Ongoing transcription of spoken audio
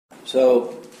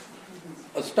So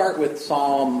let's start with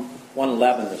Psalm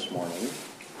 111 this morning.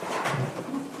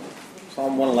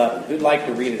 Psalm 111. Who'd like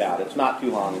to read it out? It's not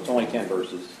too long. It's only 10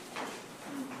 verses.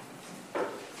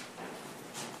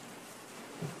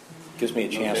 Gives me a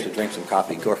chance to drink some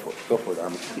coffee. Go for it,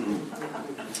 Armin.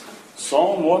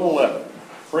 Psalm 111.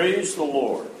 Praise the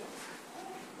Lord.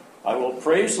 I will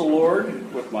praise the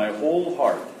Lord with my whole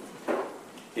heart,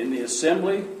 in the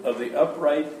assembly of the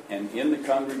upright and in the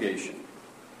congregation.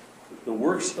 The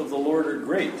works of the Lord are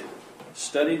great,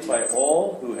 studied by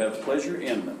all who have pleasure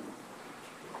in them.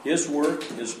 His work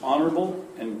is honorable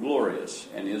and glorious,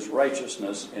 and his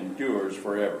righteousness endures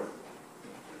forever.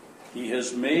 He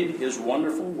has made his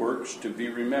wonderful works to be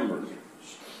remembered.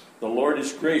 The Lord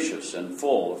is gracious and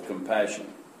full of compassion.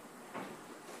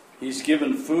 He's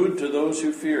given food to those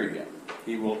who fear him.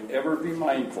 He will ever be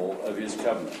mindful of his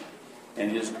covenant,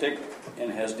 and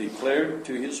has declared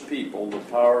to his people the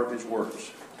power of his works,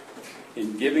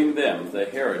 in giving them the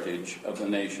heritage of the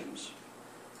nations.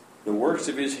 The works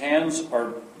of his hands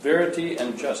are verity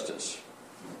and justice.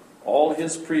 All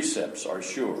his precepts are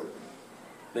sure.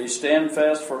 They stand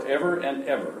fast forever and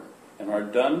ever, and are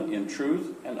done in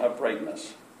truth and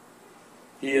uprightness.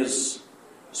 He has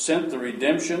sent the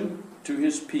redemption to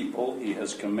his people. He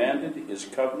has commanded his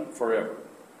covenant forever.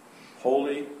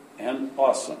 Holy and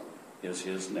awesome is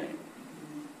his name.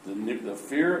 The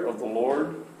fear of the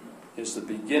Lord is the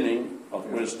beginning of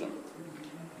wisdom.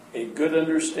 A good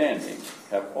understanding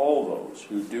have all those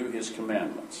who do his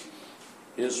commandments.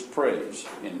 His praise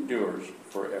endures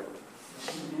forever.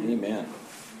 Amen.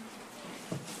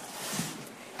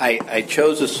 I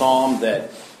chose a psalm that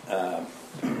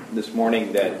this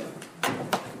morning that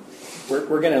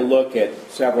we're going to look at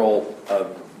several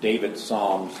of David's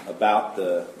psalms about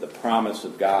the promise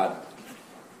of God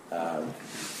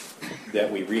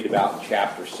that we read about in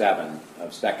chapter 7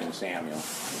 of 2 Samuel.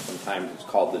 Sometimes it's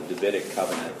called the Davidic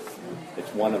covenant.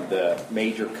 It's one of the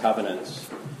major covenants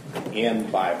in the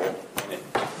Bible.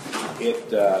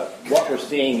 What we're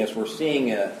seeing is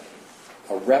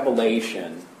a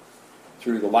revelation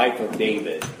through the life of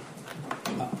David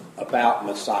about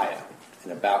Messiah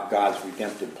and about God's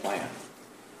redemptive plan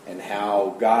and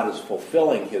how God is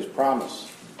fulfilling his promise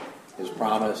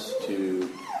to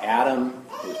Adam,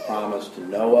 his promise to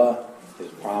Noah,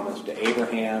 his promise to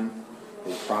Abraham,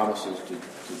 his promises to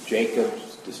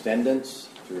Jacob's descendants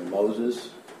through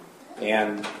Moses.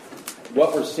 And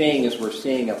what we're seeing is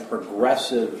a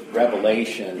progressive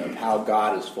revelation of how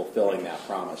God is fulfilling that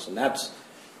promise. And that's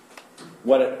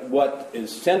what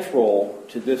is central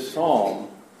to this psalm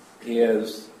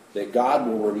is that God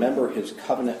will remember his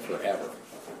covenant forever.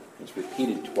 It's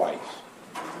repeated twice.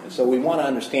 And so we want to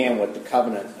understand what the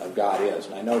covenant of God is.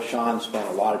 And I know Sean spent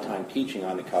a lot of time teaching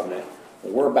on the covenant,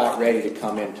 but we're about ready to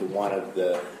come into one of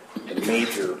the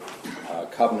major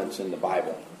covenants in the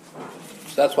Bible.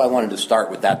 So that's why I wanted to start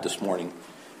with that this morning.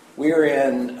 We're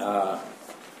in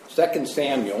 2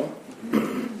 Samuel.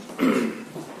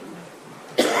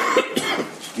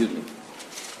 Excuse me.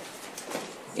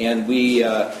 And we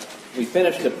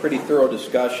finished a pretty thorough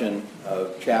discussion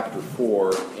of chapter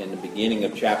 4 in the beginning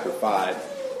of chapter 5.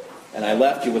 And I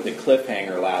left you with a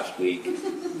cliffhanger last week,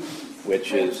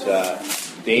 which is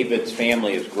David's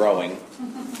family is growing.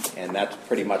 And that's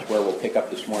pretty much where we'll pick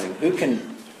up this morning. Who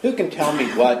can tell me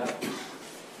what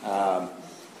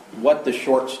the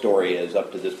short story is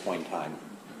up to this point in time?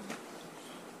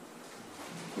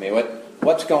 I mean,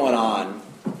 what's going on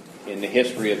in the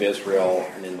history of Israel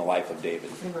and in the life of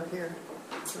David? We were here,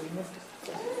 so we missed it.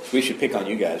 We should pick on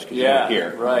you guys because you're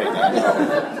here. Right. I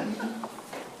know.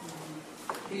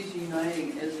 He's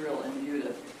uniting Israel and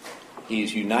Judah.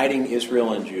 He's uniting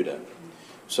Israel and Judah.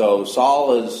 So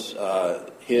Saul is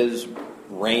his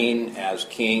reign as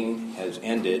king has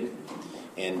ended,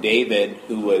 and David,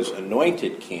 who was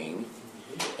anointed king,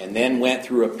 and then went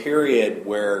through a period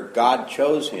where God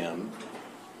chose him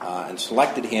and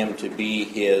selected him to be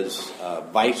his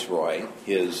viceroy,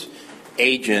 his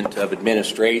agent of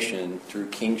administration through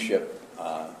kingship.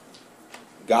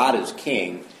 God is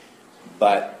king,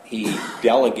 but he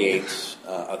delegates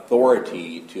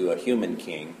authority to a human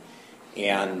king.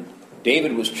 And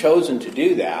David was chosen to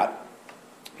do that,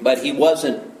 but he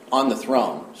wasn't on the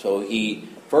throne. So he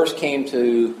first came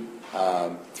to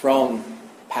throne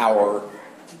power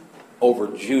over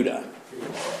Judah,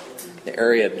 the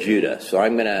area of Judah. So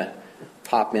I'm going to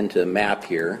pop into the map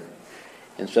here.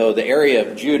 And so the area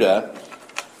of Judah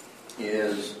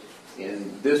is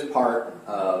in this part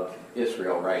of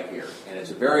Israel right here. And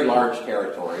it's a very large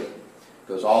territory. It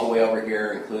goes all the way over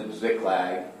here, includes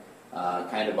Ziklag,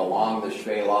 kind of along the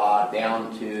Shelah,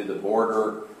 down to the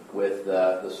border with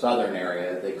the southern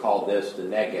area. They call this the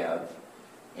Negev.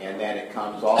 And then it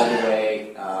comes all the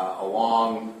way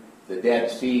along the Dead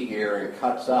Sea here and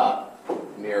cuts up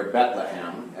near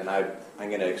Bethlehem. And I'm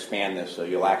going to expand this so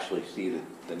you'll actually see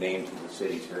the names of the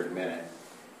cities here in a minute.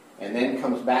 And then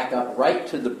comes back up right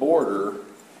to the border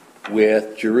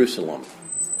with Jerusalem.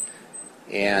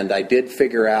 And I did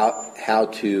figure out how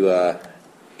to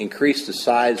increase the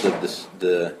size of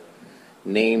the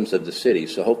names of the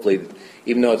cities. So hopefully,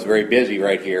 even though it's very busy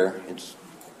right here,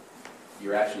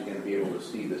 you're actually going to be able to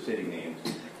see the city names.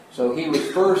 So he was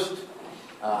first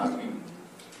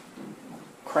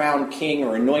crowned king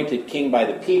or anointed king by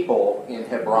the people in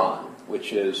Hebron,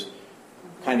 which is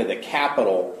kind of the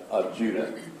capital of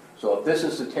Judah. So if this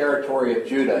is the territory of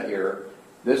Judah here,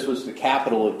 this was the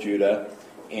capital of Judah,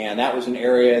 and that was an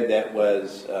area that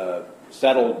was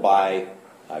settled by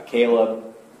Caleb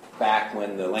back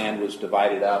when the land was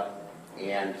divided up,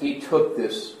 and he took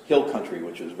this hill country,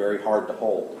 which was very hard to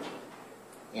hold.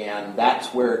 And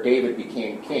that's where David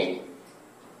became king.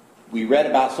 We read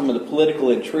about some of the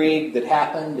political intrigue that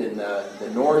happened, and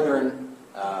the northern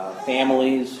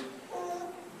families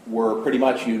were pretty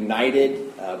much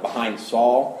united behind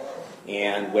Saul.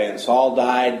 And when Saul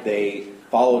died, they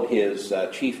followed his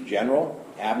chief general,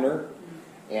 Abner.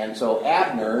 And so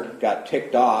Abner got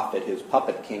ticked off at his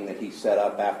puppet king that he set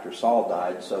up after Saul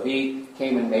died. So he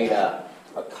came and made a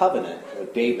covenant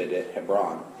with David at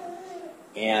Hebron.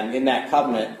 And in that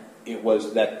covenant, it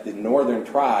was that the northern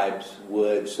tribes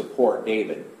would support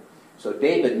David. So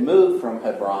David moved from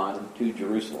Hebron to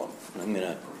Jerusalem. I'm going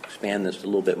to expand this a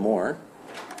little bit more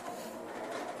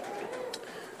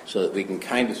so that we can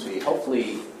kind of see.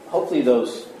 Hopefully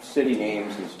those city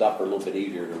names and stuff are a little bit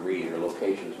easier to read, or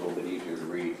locations are a little bit easier to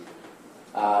read.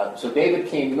 So David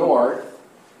came north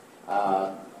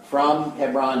from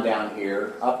Hebron down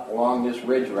here, up along this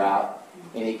ridge route,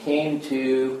 and he came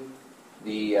to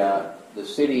the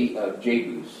city of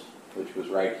Jebus, which was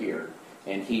right here.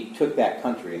 And he took that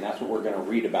country, and that's what we're going to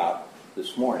read about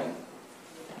this morning.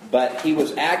 But he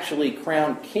was actually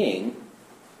crowned king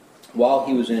while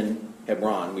he was in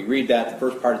Hebron. We read that the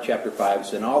first part of chapter 5. It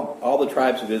said, all the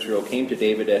tribes of Israel came to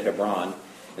David at Hebron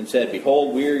and said,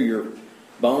 "Behold, we are your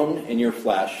bone and your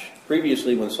flesh.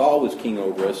 Previously, when Saul was king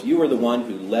over us, you were the one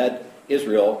who led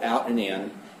Israel out and in.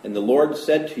 And the Lord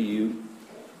said to you,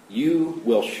 you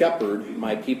will shepherd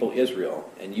my people Israel,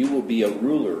 and you will be a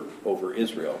ruler over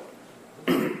Israel."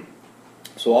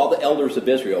 So all the elders of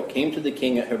Israel came to the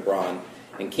king at Hebron,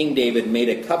 and King David made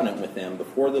a covenant with them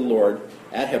before the Lord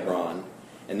at Hebron,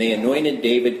 and they anointed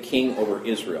David king over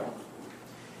Israel.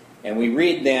 And we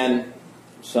read then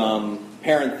some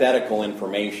parenthetical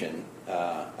information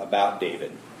about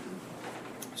David.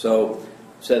 So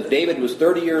it says, David was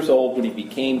 30 years old when he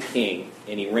became king,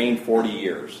 and he reigned 40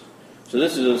 years. So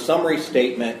this is a summary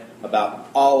statement about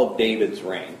all of David's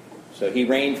reign. So he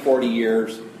reigned 40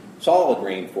 years. Saul had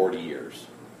reigned 40 years.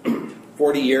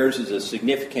 40 years is a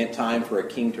significant time for a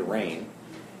king to reign.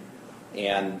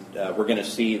 And we're going to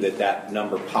see that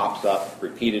number pops up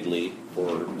repeatedly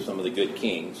for some of the good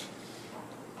kings.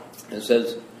 And it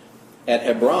says, at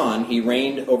Hebron, he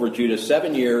reigned over Judah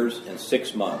 7 years and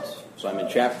 6 months. So I'm in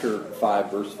chapter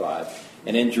 5, verse 5.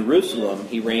 And in Jerusalem,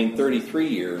 he reigned 33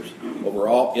 years over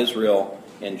all Israel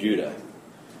and Judah.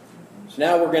 So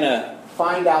now we're going to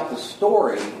find out the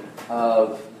story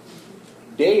of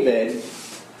David.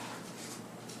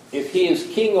 If he is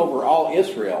king over all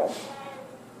Israel,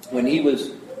 when he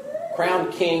was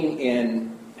crowned king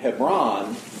in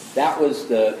Hebron, that was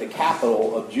the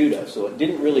capital of Judah. So it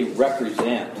didn't really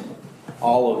represent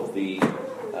all of the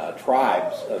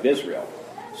tribes of Israel.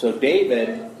 So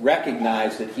David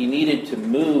recognized that he needed to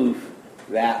move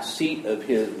that seat of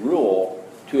his rule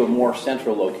to a more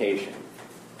central location.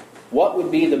 What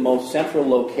would be the most central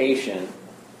location,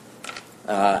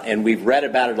 and we've read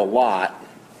about it a lot,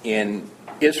 in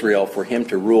Israel for him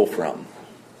to rule from?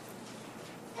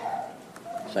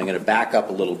 So I'm going to back up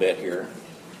a little bit here.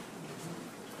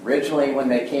 Originally, when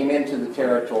they came into the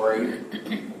territory,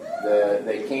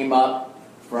 they came up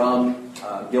from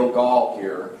Gilgal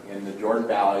here in the Jordan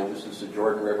Valley. This is the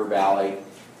Jordan River Valley,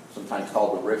 sometimes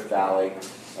called the Rift Valley.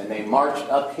 And they marched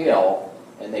uphill,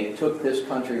 and they took this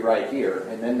country right here,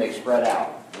 and then they spread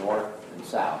out north and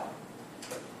south.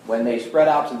 When they spread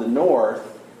out to the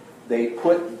north, they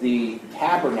put the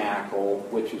tabernacle,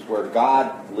 which is where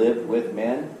God lived with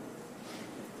men,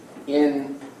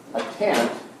 in a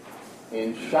tent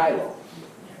in Shiloh.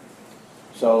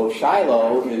 So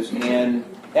Shiloh is in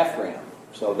Ephraim.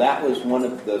 So that was one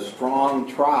of the strong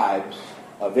tribes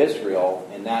of Israel,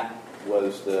 and that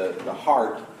was the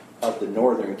heart of the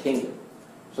northern kingdom.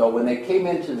 So when they came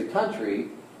into the country,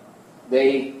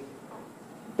 they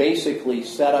basically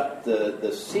set up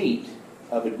the seat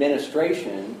of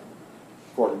administration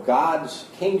for God's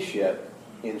kingship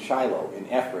in Shiloh, in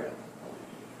Ephraim.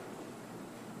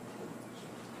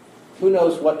 Who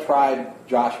knows what tribe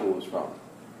Joshua was from?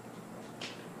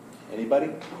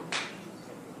 Anybody?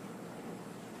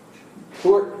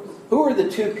 Who are the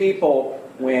two people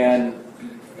when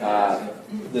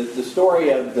the story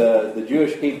of the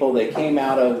Jewish people, they came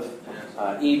out of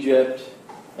Egypt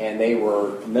and they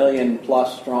were 1 million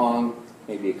plus strong,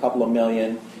 maybe a couple of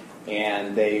million,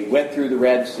 and they went through the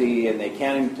Red Sea and they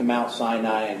came to Mount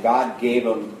Sinai and God gave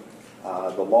them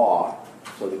the law,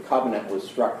 so the covenant was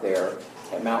struck there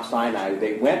at Mount Sinai.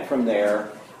 They went from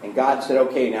there and God said,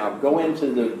 okay, now go into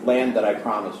the land that I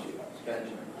promised you.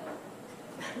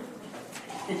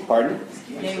 Pardon?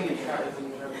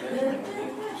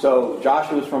 So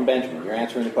Joshua was from Benjamin. You're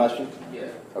answering the question?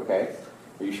 Yeah. Okay.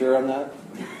 Are you sure on that?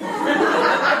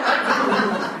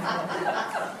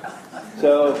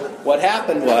 So what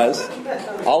happened was,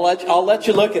 I'll let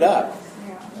you look it up.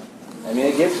 I mean,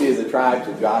 it gives you the tribes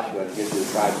of Joshua and it gives you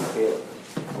the tribes of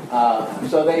Caleb.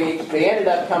 So they ended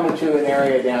up coming to an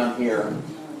area down here.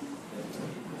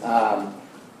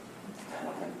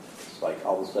 It's like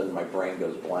all of a sudden my brain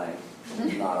goes blank.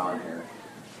 It's not on here.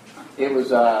 It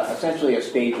was essentially a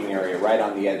staging area right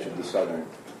on the edge of the southern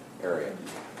area.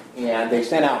 And they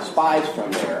sent out spies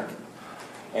from there.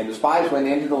 And the spies went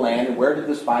into the land. And where did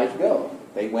the spies go?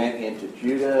 They went into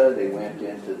Judah. They went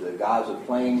into the Gaza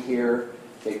Plain here.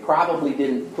 They probably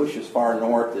didn't push as far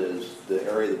north as the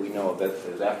area that we know of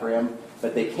as Ephraim.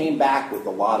 But they came back with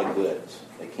a lot of goods.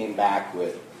 They came back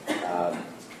with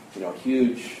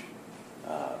huge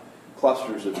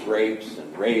clusters of grapes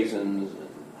and raisins and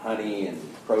honey and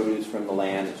produce from the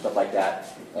land and stuff like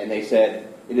that. And they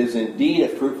said, it is indeed a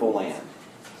fruitful land.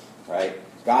 Right?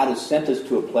 God has sent us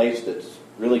to a place that's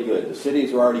really good. The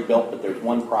cities are already built, but there's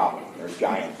one problem. There's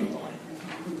giants in the land.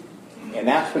 And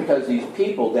that's because these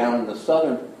people down in the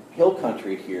southern hill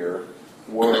country here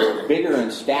were bigger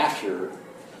in stature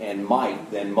and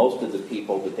might than most of the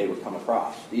people that they would come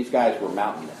across. These guys were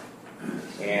mountain men.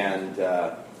 And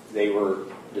they were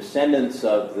descendants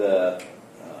of the...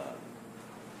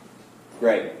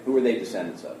 Greg, who were they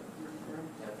descendants of?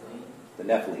 The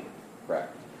Nephilim,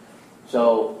 correct.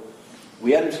 So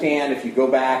we understand if you go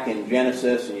back in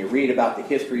Genesis and you read about the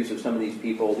histories of some of these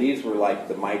people, these were like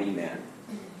the mighty men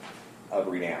of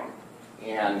renown.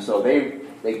 And so they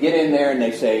get in there and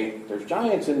they say, there's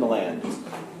giants in the land.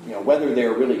 You know, whether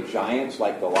they're really giants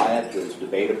like Goliath is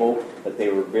debatable, but they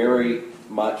were very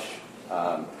much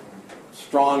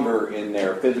stronger in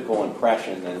their physical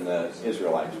impression than the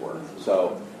Israelites were.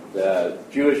 So the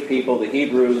Jewish people, the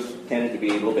Hebrews, tended to be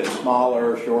a little bit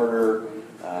smaller, shorter,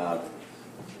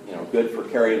 good for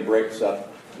carrying bricks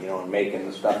up, and making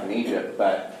the stuff in Egypt,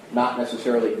 but not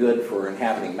necessarily good for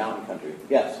inhabiting mountain country.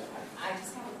 Yes? I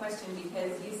just have a question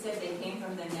because you said they came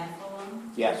from the Nephilim.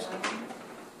 Yes.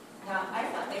 Now, I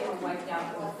thought they were wiped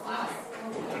out with us.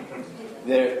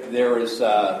 There was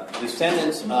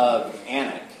descendants of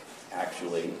Anak,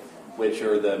 actually, which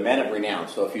are the men of renown.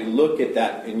 So if you look at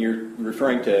that, and you're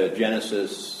referring to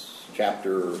Genesis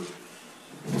chapter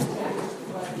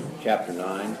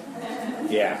 9.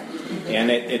 Yeah. And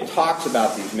it talks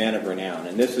about these men of renown.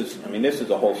 And this is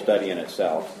a whole study in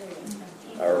itself.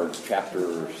 Or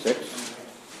chapter 6.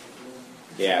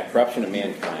 Yeah, corruption of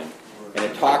mankind. And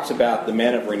it talks about the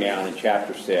men of renown in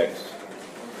chapter 6.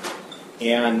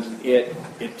 And it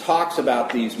talks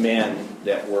about these men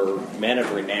that were men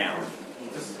of renown.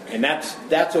 And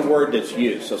that's a word that's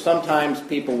used. So sometimes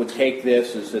people would take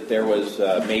this as that there was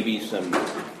maybe some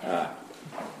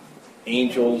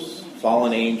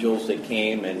fallen angels that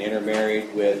came and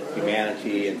intermarried with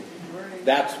humanity. And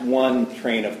that's one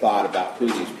train of thought about who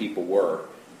these people were.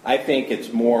 I think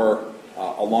it's more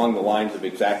along the lines of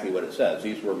exactly what it says.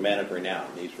 These were men of renown.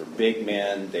 These were big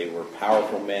men. They were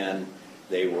powerful men.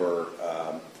 They were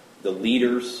the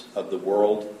leaders of the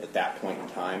world at that point in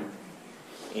time.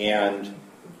 And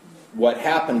what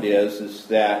happened is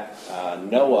that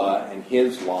Noah and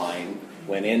his line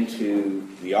went into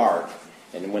the ark,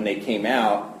 and when they came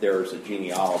out, there's a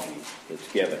genealogy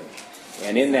that's given.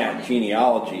 And in that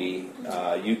genealogy,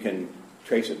 you can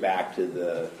trace it back to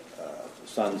the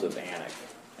sons of Anak,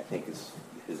 I think is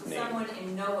his name. Someone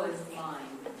in Noah's line.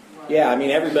 Yeah,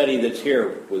 everybody that's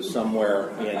here was somewhere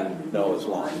in Noah's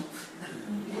line.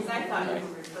 Because I thought you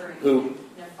were referring Who? to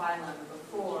Nephilim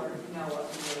before Noah,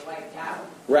 who were wiped out.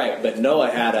 Right, but Noah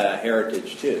had a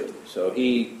heritage too. So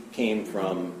he came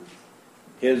from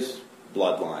his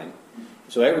bloodline.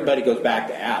 So everybody goes back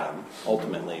to Adam,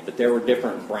 ultimately, but there were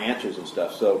different branches and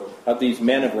stuff. So of these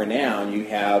men of renown, you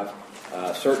have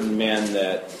certain men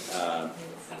that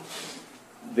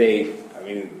we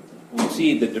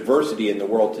see the diversity in the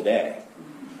world today.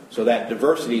 So that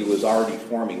diversity was already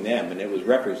forming them, and it was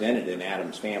represented in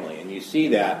Adam's family. And you see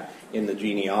that in the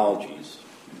genealogies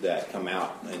that come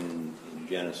out in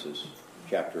Genesis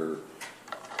chapter...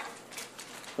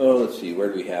 let's see, where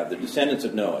do we have? The descendants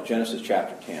of Noah, Genesis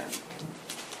chapter 10.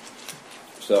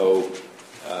 So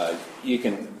you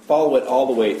can follow it all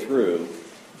the way through.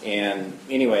 And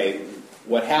anyway,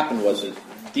 what happened was that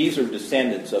these are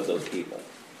descendants of those people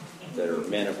that are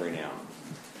men of renown.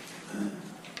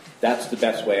 That's the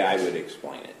best way I would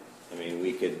explain it. I mean,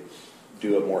 we could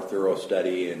do a more thorough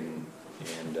study and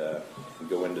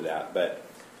go into that. But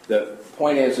the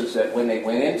point is that when they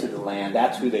went into the land,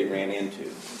 that's who they ran into.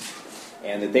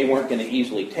 And that they weren't going to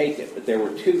easily take it. But there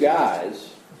were two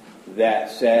guys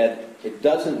that said, it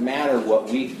doesn't matter what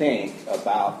we think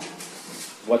about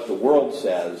what the world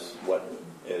says, what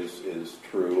is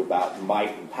true about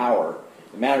might and power.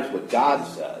 It matters what God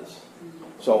says.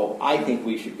 So I think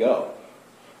we should go.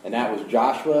 And that was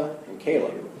Joshua and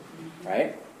Caleb,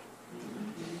 right?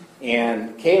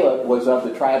 And Caleb was of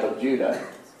the tribe of Judah.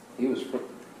 He was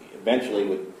eventually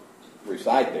would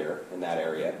reside there in that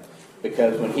area,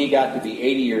 because when he got to be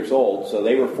 80 years old, so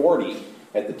they were 40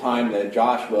 at the time that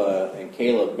Joshua and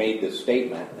Caleb made this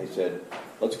statement. They said,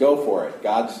 let's go for it.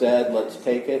 God said, let's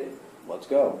take it. Let's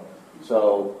go.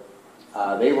 So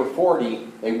they were 40.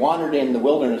 They wandered in the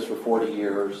wilderness for 40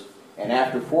 years. And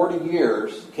after 40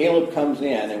 years, Caleb comes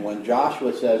in, and when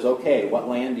Joshua says, okay, what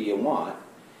land do you want?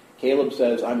 Caleb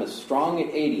says, I'm as strong at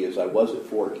 80 as I was at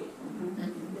 40.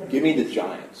 Give me the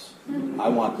giants. I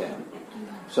want them.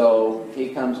 So he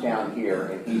comes down here,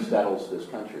 and he settles this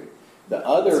country. The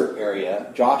other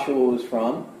area, Joshua was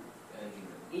from?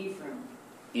 Ephraim.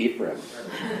 Ephraim.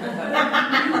 Ephraim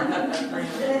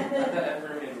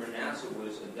and Manasseh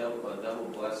was a double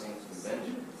blessing from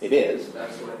Benjamin. It is.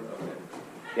 That's what, okay.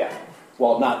 Yeah.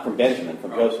 Well, not from Benjamin,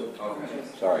 from Joseph. Okay.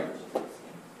 Sorry.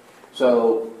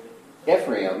 So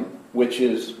Ephraim, which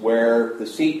is where the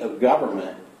seat of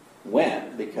government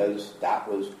went, because that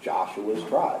was Joshua's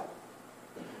tribe.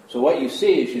 So what you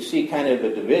see is you see kind of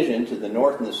a division to the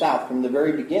north and the south from the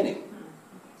very beginning.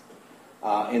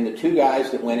 And the two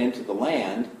guys that went into the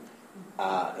land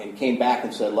and came back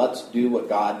and said, let's do what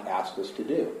God asked us to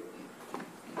do.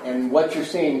 And what you're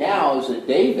seeing now is that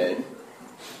David,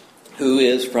 who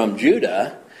is from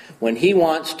Judah, when he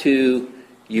wants to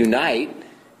unite,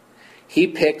 he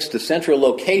picks the central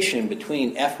location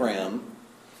between Ephraim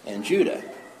and Judah.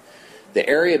 The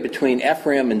area between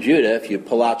Ephraim and Judah, if you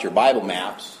pull out your Bible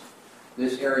maps,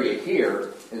 this area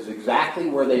here is exactly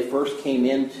where they first came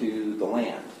into the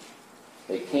land.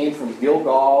 They came from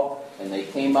Gilgal, and they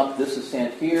came up this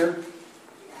ascent here,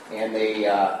 and they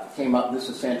came up this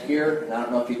ascent here. And I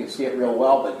don't know if you can see it real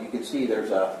well, but you can see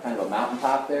there's a kind of a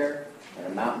mountaintop there and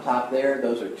a mountaintop there.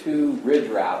 Those are two ridge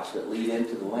routes that lead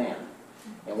into the land.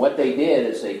 And what they did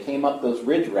is they came up those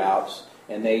ridge routes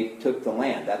and they took the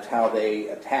land. That's how they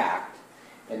attacked.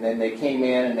 And then they came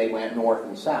in and they went north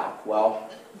and south. Well,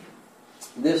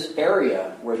 this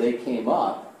area where they came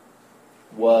up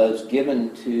was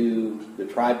given to the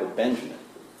tribe of Benjamin,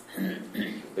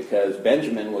 because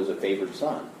Benjamin was a favored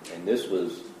son, and this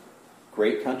was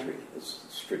great country. It's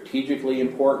strategically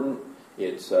important.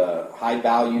 It's high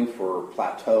value for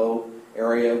plateau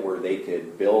area where they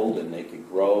could build and they could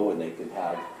grow and they could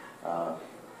have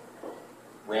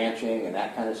ranching and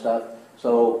that kind of stuff.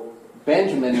 So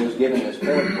Benjamin was given this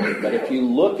territory. But if you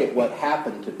look at what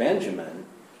happened to Benjamin,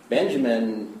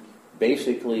 Benjamin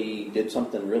basically did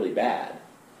something really bad.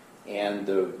 And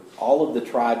all of the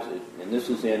tribes, and this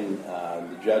is in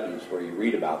the Judges where you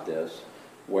read about this,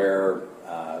 where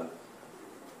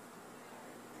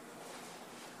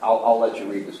I'll let you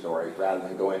read the story rather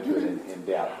than go into it in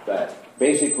depth. But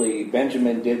basically,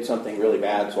 Benjamin did something really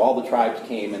bad, so all the tribes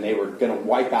came and they were going to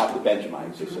wipe out the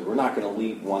Benjamites. They said, we're not going to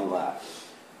leave one left.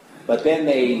 But then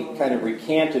they kind of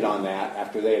recanted on that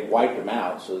after they had wiped them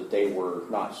out so that they were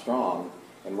not strong.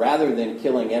 And rather than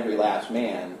killing every last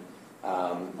man,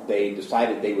 they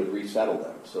decided they would resettle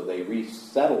them. So they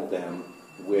resettled them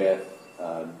with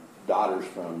daughters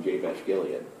from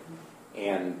Jabesh-Gilead.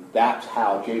 And that's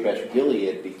how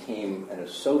Jabesh-Gilead became an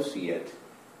associate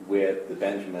with the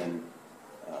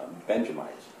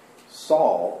Benjamites.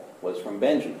 Saul was from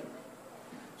Benjamin.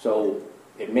 So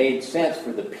it made sense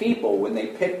for the people, when they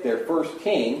picked their first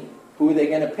king, who are they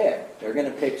going to pick? They're going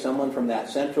to pick someone from that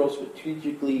central,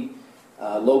 strategically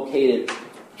located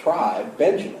tribe,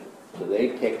 Benjamin. So they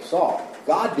picked Saul.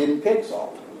 God didn't pick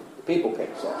Saul. The people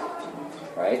picked Saul,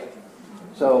 right?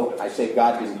 So I say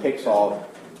God didn't pick Saul.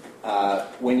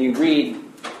 When you read,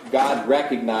 God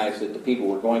recognized that the people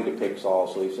were going to pick Saul,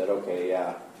 so he said, okay,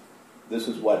 yeah, this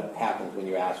is what happens when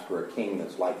you ask for a king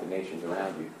that's like the nations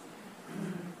around you.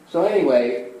 So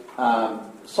anyway,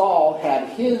 Saul had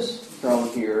his throne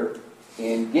here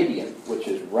in Gibeon, which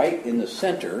is right in the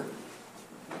center,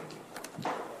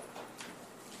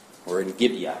 or in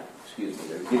Gibeah, excuse me,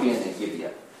 there's Gibeon and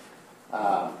Gibeah.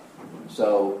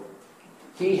 So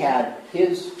he had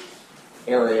his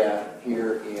area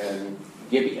here in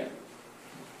Gibeah.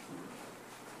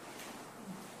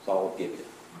 Saul of Gibeah.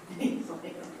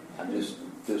 I'm just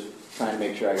trying to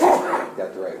make sure I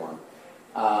got the right one.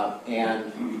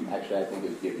 And actually I think it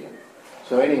was Gibeon.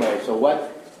 So anyway,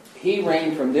 so he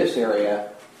reigned from this area.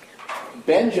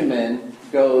 Benjamin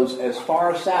goes as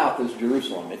far south as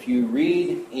Jerusalem. If you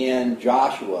read in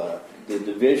Joshua, the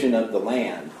division of the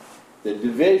land, the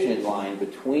division line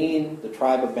between the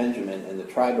tribe of Benjamin and the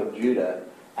tribe of Judah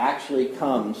actually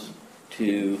comes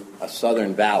to a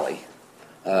southern valley,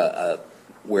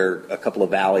 where a couple of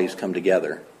valleys come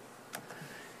together.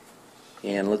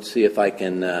 And let's see if I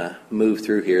can move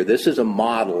through here. This is a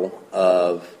model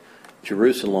of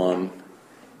Jerusalem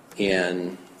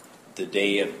in the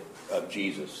day of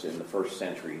Jesus in the 1st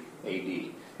century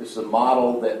A.D. This is a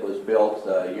model that was built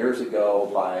years ago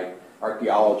by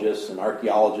archaeologists. It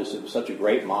was such a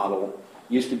great model.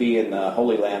 It used to be in the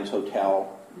Holy Lands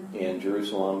Hotel in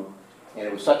Jerusalem. And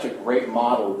it was such a great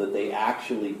model that they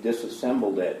actually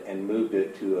disassembled it and moved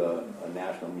it to a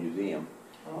national museum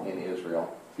in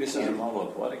Israel. This is a model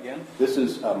of what again? This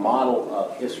is a model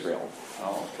of Israel.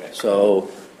 Oh, okay. So,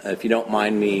 if you don't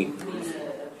mind me...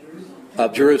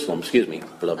 Of Jerusalem, excuse me.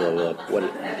 Blah, blah, blah.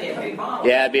 That'd be a big model.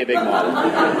 Yeah, it'd be a big model.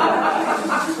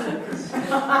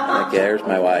 Okay, there's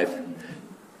my wife.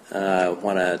 I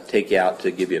want to take you out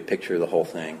to give you a picture of the whole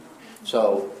thing.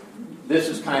 So, this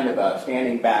is kind of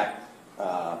standing back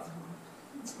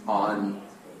on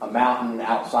a mountain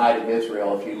outside of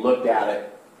Israel. If you looked at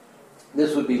it,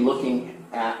 this would be looking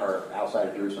at, or outside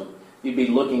of Jerusalem, you'd be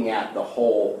looking at the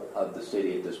whole of the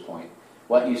city at this point.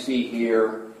 What you see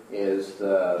here is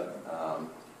the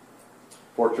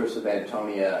fortress of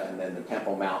Antonia and then the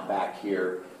Temple Mount back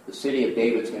here. The city of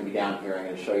David's going to be down here. I'm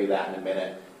going to show you that in a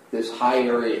minute. This high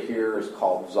area here is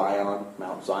called Zion,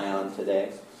 Mount Zion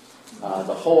today.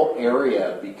 The whole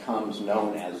area becomes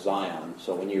known as Zion.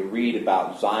 So when you read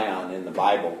about Zion in the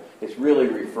Bible, it's really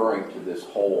referring to this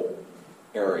whole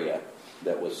area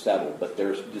that was settled. But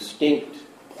there's distinct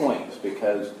points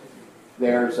because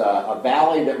there's a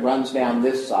valley that runs down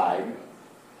this side,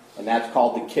 and that's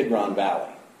called the Kidron Valley.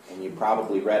 And you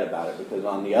probably read about it because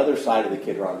on the other side of the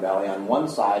Kidron Valley, on one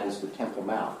side is the Temple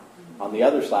Mount. On the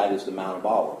other side is the Mount of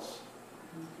Olives.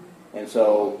 And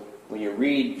so when you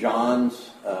read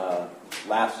John's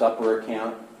Last Supper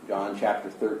account, John chapter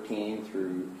 13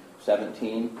 through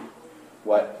 17,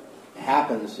 what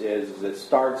happens is it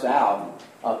starts out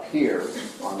up here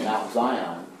on Mount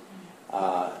Zion,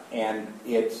 and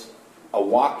it's a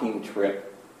walking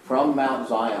trip from Mount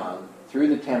Zion through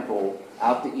the temple,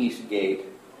 out the east gate,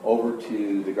 over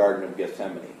to the Garden of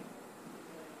Gethsemane.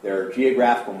 There are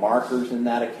geographical markers in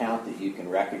that account that you can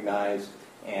recognize,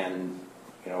 and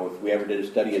if we ever did a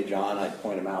study of John, I'd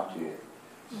point them out to you.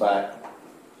 But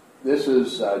this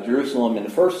is Jerusalem in the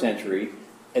 1st century.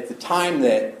 At the time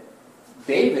that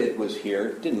David was here,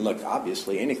 it didn't look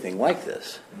obviously anything like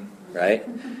this, right?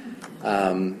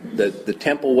 The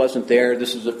temple wasn't there.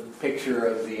 This is a picture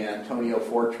of the Antonia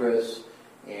Fortress,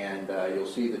 and you'll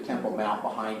see the Temple Mount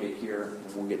behind it here,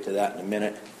 and we'll get to that in a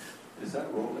minute. Is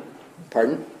that Roman?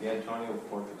 Pardon? The Antonia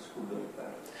Fortress, who built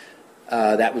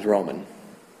that? That was Roman.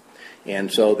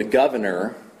 And so the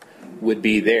governor would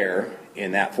be there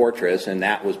in that fortress, and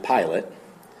that was Pilate.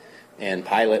 And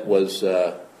Pilate was,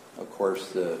 of course,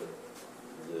 the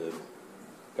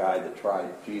guy that tried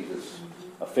Jesus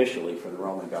officially for the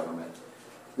Roman government.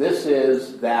 This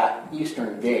is that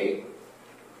eastern gate.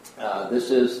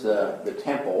 This is the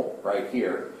temple right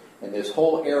here. And this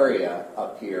whole area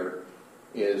up here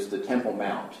is the Temple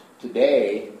Mount.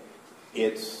 Today,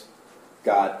 it's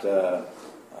got a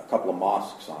couple of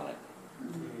mosques on it.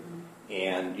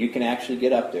 And you can actually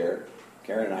get up there.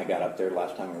 Karen and I got up there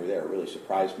last time we were there. It really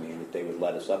surprised me that they would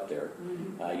let us up there.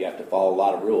 You have to follow a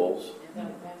lot of rules.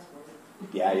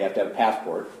 Yeah, you have to have a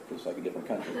passport. It's like a different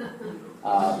country.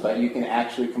 But you can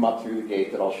actually come up through the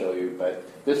gate that I'll show you. But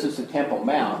this is the Temple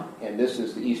Mount, and this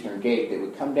is the eastern gate that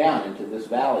would come down into this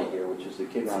valley here, which is the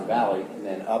Kidron Valley, and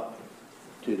then up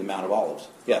to the Mount of Olives.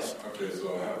 Yes? Okay,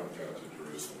 so I haven't got to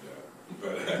Jerusalem yet.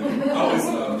 But I always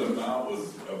thought the mount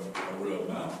was a real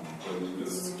mountain. But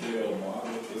this scale model,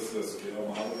 this You know,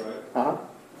 right? Uh-huh.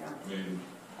 I mean,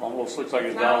 Almost looks like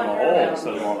it's It's down not the like hole a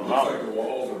instead of it on looks the like mountain. the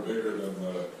walls are bigger than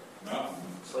the mountain.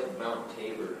 It's like Mount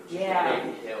Tabor. Just Yeah. a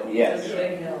big hill. Yes. It's a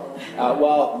big hill.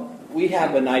 Well, we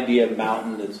have an idea of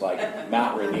mountain that's like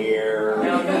Mount Rainier,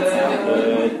 Mount Mount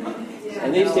Hood. Hood.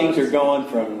 And these things are going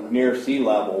from near sea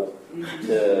level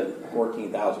to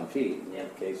 14,000 feet in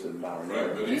the case of Mount Right,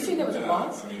 Rainier. but You see even there was a that,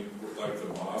 mosque? I mean, like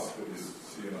the mosque that you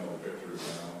see in all the pictures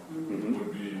now Mhm.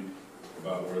 would be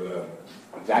about where that.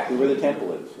 Exactly where the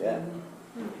temple is, yeah.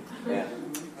 Yeah,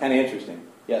 kind of interesting,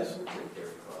 yes.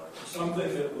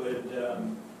 Something that would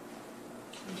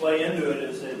play into it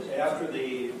is that after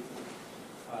the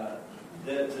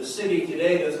city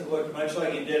today doesn't look much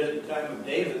like it did at the time of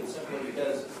David, simply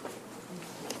because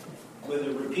with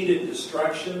the repeated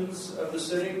destructions of the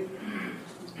city,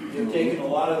 they've taken a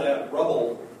lot of that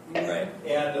rubble, Right.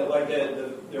 and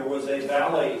there was a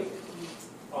valley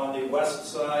on the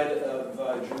west side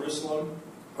of Jerusalem,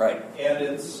 Right, and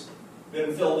it's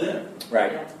been filled in.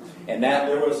 right. And that,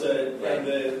 There was Right. in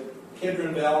the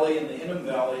Kidron Valley and the Hinnom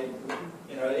Valley,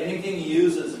 anything you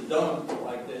use as a dump,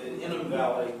 like the Hinnom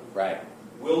Valley, right.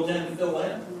 will then fill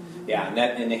in. Yeah,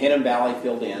 and the Hinnom Valley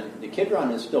filled in. The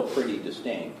Kidron is still pretty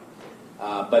distinct.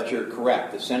 But you're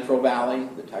correct. The Central Valley,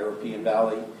 the Tyropean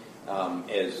Valley,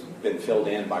 has been filled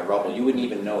in by rubble. You wouldn't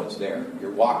even know it's there.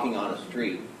 You're walking on a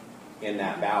street in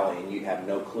that valley, and you have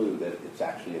no clue that it's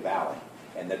actually a valley,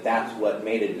 and that's what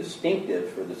made it distinctive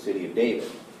for the city of David.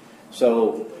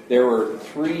 So there were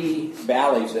 3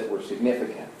 valleys that were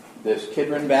significant. This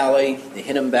Kidron Valley, the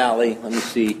Hinnom Valley. Let me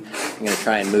see. I'm going to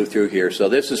try and move through here. So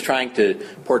this is trying to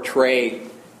portray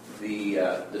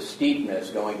the steepness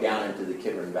going down into the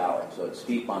Kidron Valley. So it's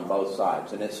steep on both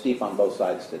sides, and it's steep on both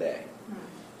sides today.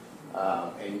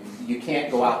 And you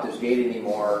can't go out this gate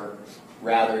anymore.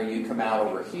 Rather, you come out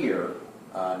over here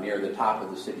near the top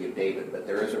of the city of David. But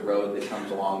there is a road that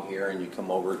comes along here, and you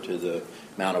come over to the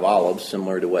Mount of Olives,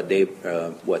 similar to what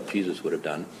Jesus would have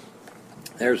done.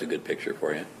 There's a good picture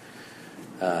for you.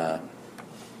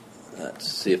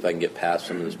 Let's see if I can get past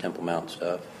some of this Temple Mount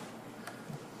stuff.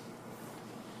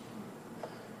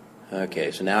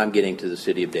 Okay, so now I'm getting to the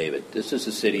city of David. This is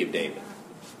the city of David.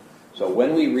 So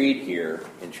when we read here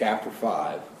in chapter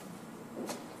 5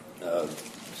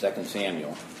 of 2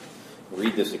 Samuel,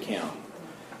 read this account.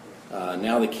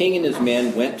 Now the king and his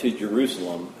men went to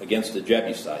Jerusalem against the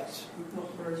Jebusites.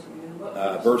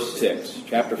 Verse 6,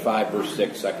 chapter 5, verse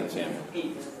 6, 2 Samuel.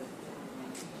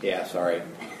 Yeah, sorry.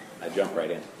 I jumped right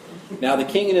in. Now the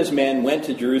king and his men went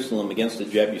to Jerusalem against the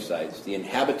Jebusites, the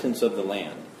inhabitants of the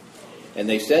land. And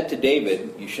they said to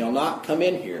David, "You shall not come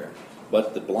in here,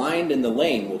 but the blind and the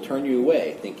lame will turn you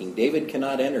away, thinking David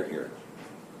cannot enter here."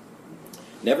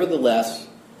 Nevertheless,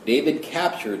 David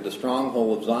captured the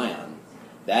stronghold of Zion,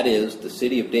 that is, the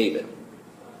city of David.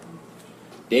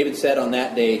 David said on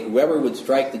that day, "Whoever would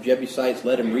strike the Jebusites,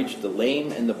 let him reach the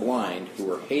lame and the blind, who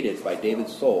were hated by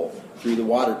David's soul, through the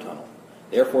water tunnel."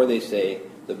 Therefore they say,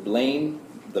 the blind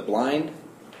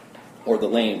or the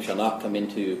lame shall not come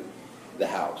into the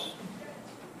house.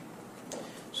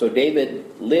 So David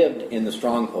lived in the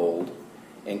stronghold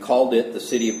and called it the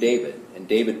city of David. And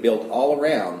David built all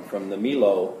around from the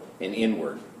Millo and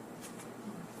inward.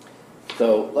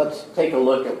 So let's take a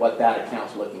look at what that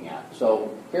account's looking at.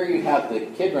 So here you have the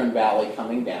Kidron Valley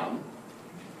coming down.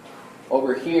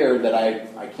 Over here that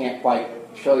I can't quite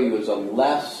show you is a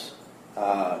less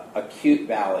acute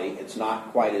valley. It's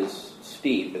not quite as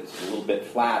steep. It's a little bit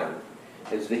flatter.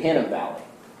 It's the Hinnom Valley.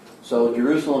 So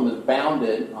Jerusalem is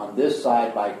bounded on this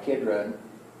side by Kidron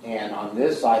and on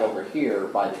this side over here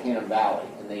by the Hinnom Valley.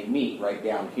 And they meet right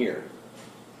down here.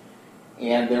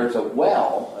 And there's a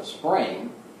well, a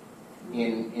spring,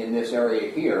 in this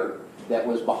area here that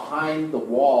was behind the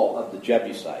wall of the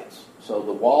Jebusites. So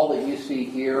the wall that you see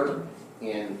here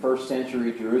in 1st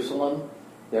century Jerusalem,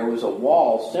 there was a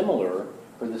wall similar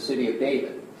for the city of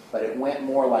David, but it went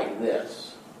more like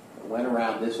this. It went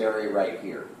around this area right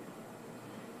here.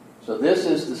 So this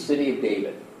is the city of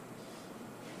David.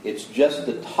 It's just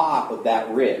the top of that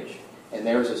ridge. And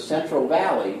there's a central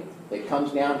valley that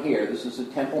comes down here. This is the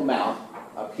Temple Mount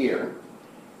up here.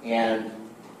 And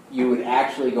you would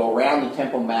actually go around the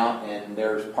Temple Mount, and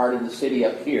there's part of the city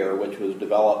up here, which was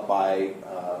developed by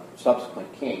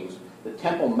subsequent kings. The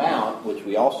Temple Mount, which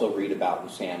we also read about in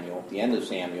Samuel, at the end of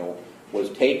Samuel, was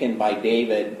taken by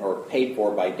David, or paid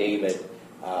for by David,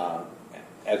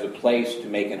 as a place to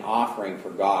make an offering for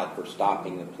God for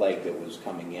stopping the plague that was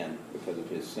coming in because of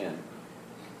his sin.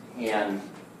 And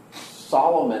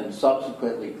Solomon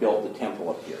subsequently built the temple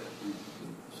up here.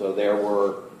 So there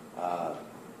were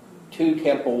 2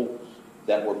 temples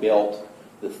that were built.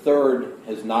 The third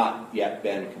has not yet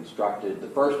been constructed. The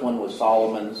first one was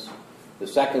Solomon's. The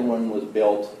second one was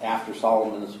built after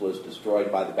Solomon's was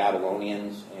destroyed by the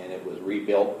Babylonians, and it was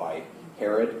rebuilt by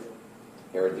Herod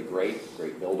the great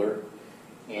builder.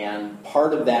 And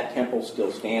part of that temple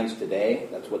still stands today.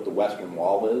 That's what the Western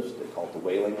Wall is. They call it the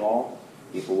Wailing Wall.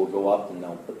 People will go up and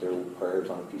they'll put their little prayers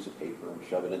on a piece of paper and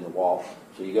shove it in the wall.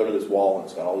 So you go to this wall and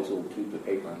it's got all these little tubes of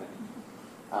paper in it.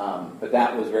 But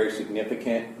that was very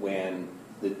significant when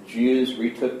the Jews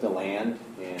retook the land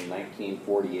in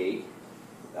 1948.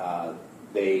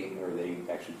 They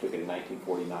actually took it in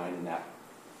 1949 in that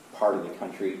part of the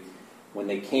country. When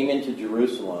they came into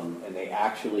Jerusalem and they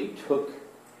actually took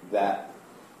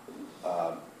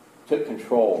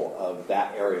control of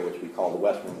that area, which we call the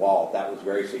Western Wall, that was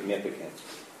very significant.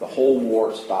 The whole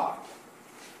war stopped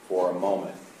for a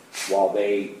moment while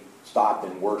they stopped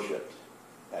and worshipped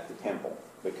at the temple,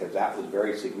 because that was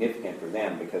very significant for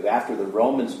them, because after the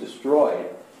Romans destroyed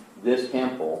this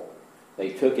temple, they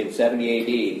took in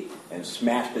 70 AD and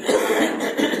smashed it to the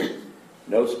ground.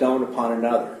 No stone upon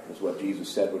another is what Jesus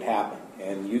said would happen.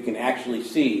 And you can actually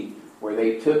see where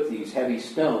they took these heavy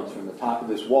stones from the top of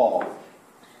this wall.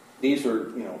 These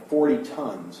are 40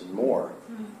 tons and more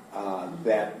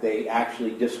that they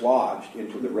actually dislodged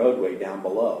into the roadway down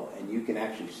below. And you can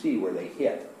actually see where they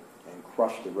hit and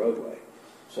crushed the roadway.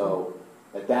 So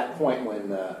at that point when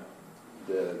the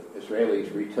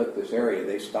Israelis retook this area,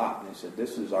 they stopped and they said,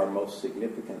 this is our most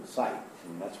significant site.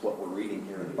 And that's what we're reading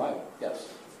here in the Bible. Yes?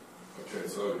 Okay,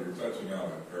 so you're touching on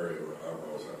an area where I've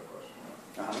always had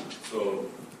a question. So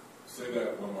say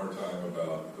that one more time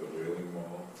about the Wailing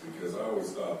Wall, because I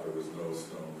always thought there was no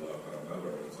stone left on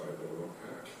another. It's like,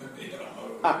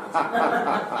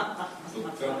 so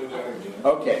tell me that again.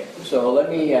 Okay, so let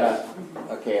me, I'm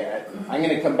going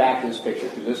to come back to this picture,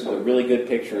 because this is a really good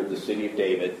picture of the city of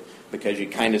David, because you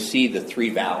kind of see the three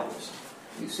valleys.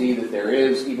 You see that there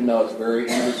is, even though it's very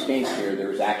indistinct here,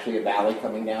 there's actually a valley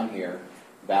coming down here,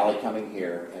 a valley coming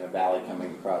here, and a valley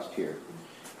coming across here.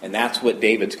 And that's what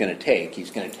David's going to take.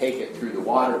 He's going to take it through the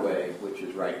waterway, which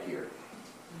is right here.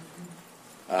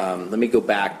 Let me go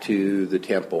back to the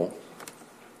temple.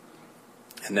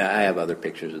 And I have other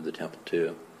pictures of the temple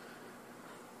too.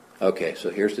 Okay, so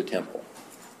here's the temple.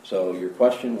 So your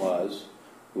question was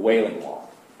the Wailing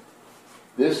Wall.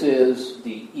 This is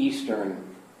the eastern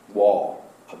wall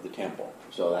of the temple.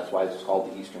 So that's why it's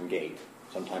called the Eastern Gate.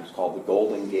 Sometimes called the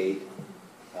Golden Gate.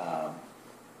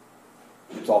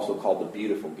 It's also called the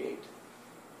Beautiful Gate.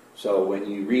 So when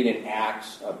you read in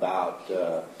Acts about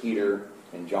Peter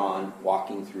and John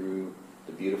walking through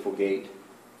the Beautiful Gate,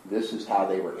 this is how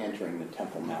they were entering the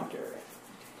Temple Mount area.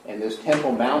 And this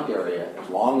Temple Mount area, as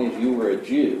long as you were a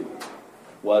Jew,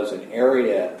 was an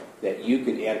area that you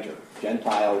could enter.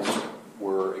 Gentiles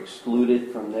were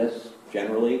excluded from this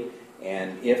generally,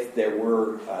 and if there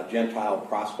were Gentile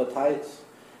proselytes,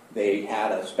 they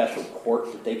had a special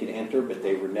court that they could enter, but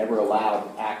they were never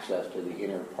allowed access to the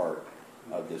inner part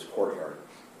of this courtyard.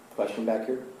 Question back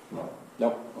here?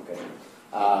 No? Okay.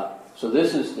 So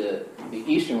this is the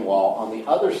eastern wall. On the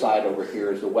other side over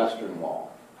here is the western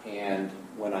wall. And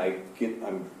when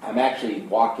I'm actually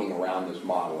walking around this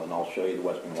model, and I'll show you the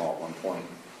western wall at one point.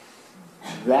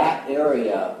 That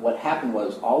area, what happened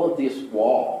was all of this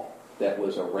wall that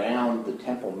was around the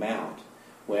Temple Mount,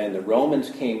 when the Romans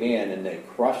came in and they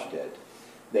crushed it,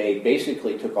 they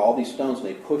basically took all these stones and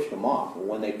they pushed them off. Well,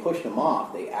 when they pushed them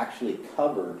off, they actually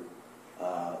covered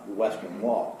the western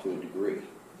wall to a degree.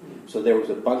 So there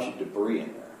was a bunch of debris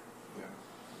in there.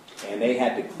 And they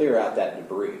had to clear out that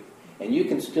debris. And you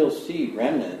can still see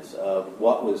remnants of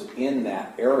what was in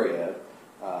that area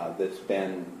that's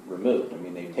been removed. I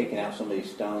mean, they've taken out some of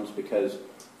these stones because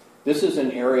this is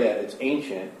an area, it's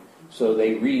ancient, so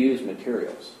they reuse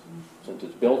materials. Since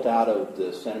it's built out of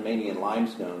the Cenomanian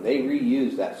limestone, they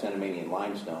reuse that Cenomanian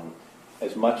limestone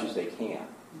as much as they can.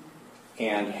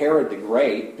 And Herod the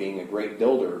Great, being a great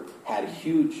builder, had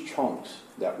huge chunks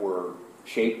that were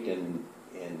shaped in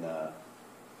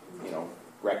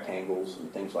rectangles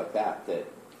and things like that that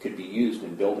could be used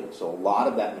in building. So a lot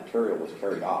of that material was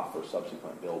carried off for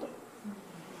subsequent building.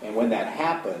 And when that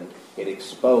happened, it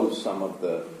exposed some of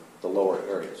the lower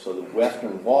areas. So the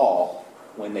western wall,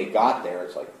 when they got there,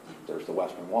 it's like, there's the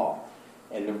western wall.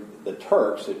 And the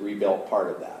Turks had rebuilt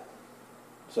part of that.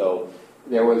 So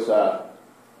there was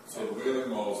So the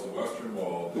Wailing Wall is the western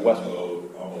wall,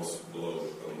 almost below,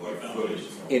 like footage.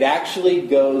 It actually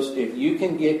goes, if you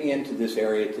can get into this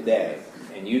area today,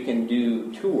 and you can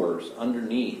do tours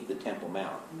underneath the Temple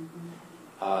Mount.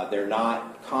 They're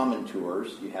not common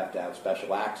tours. You have to have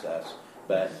special access.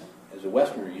 But as a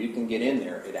Westerner, you can get in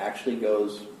there. It actually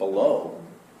goes below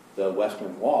the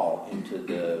western wall into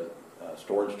the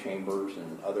storage chambers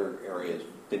and other areas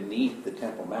beneath the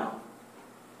Temple Mount.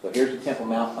 So here's the Temple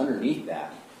Mount. Underneath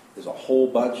that is a whole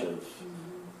bunch of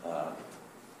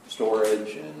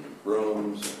storage and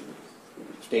rooms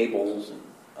and stables and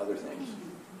other things.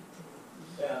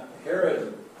 Yeah,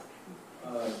 Herod,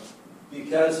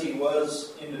 because he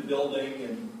was into building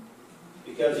and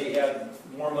because he had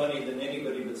more money than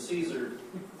anybody but Caesar,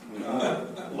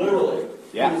 literally,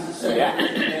 Yeah. he was the same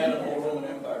man in the whole Roman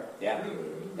Empire. Yeah,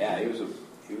 yeah, he was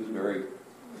very.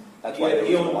 That's He why there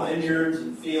he was a owned line. vineyards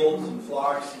and fields and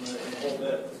flocks and the whole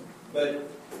bit. But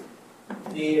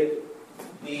the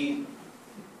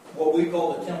what we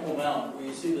call the Temple Mount, where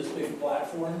you see this big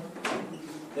platform,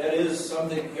 that is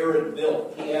something Herod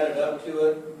built. He added up to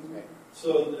it.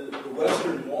 So the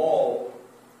western wall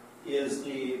is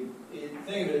think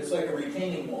of it, it's like a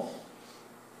retaining wall.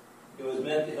 It was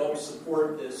meant to help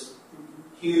support this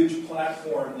huge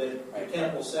platform that the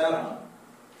temple sat on.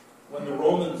 When the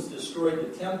Romans destroyed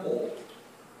the temple,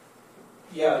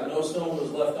 no stone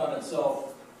was left on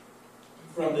itself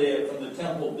from the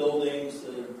temple buildings,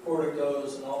 the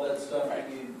porticos, and all that stuff that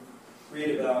you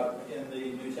read about in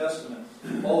the New Testament.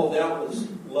 All of that was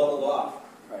leveled off,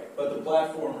 Right. but the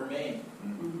platform remained.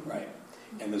 Right.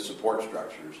 And the support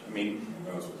structures. I mean,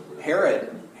 That's what the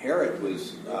Herod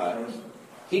was,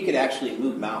 he could actually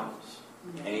move mountains,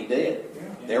 and he did.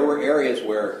 There were areas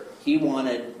where he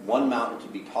wanted one mountain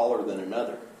to be taller than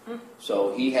another.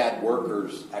 So he had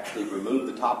workers actually remove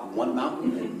the top of one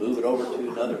mountain and move it over to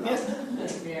another mountain.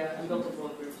 Yeah, and built a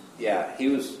wonders. Yeah, he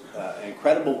was an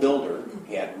incredible builder.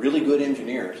 He had really good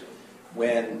engineers.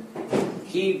 When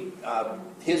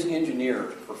his engineer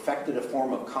perfected a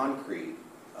form of concrete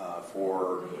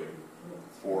for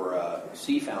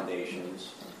sea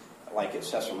foundations, like at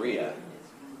Caesarea,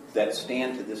 that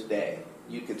stand to this day.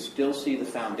 You could still see the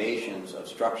foundations of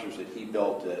structures that he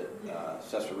built at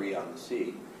Caesarea on the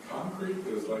sea. concrete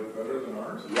is like better than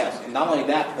ours? Yes, and not only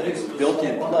that, but it was built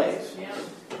in place. Yeah.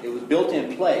 It was built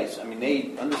in place. I mean,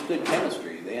 they understood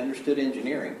chemistry. They understood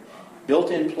engineering.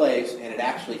 Built in place, and it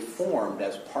actually formed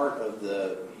as part of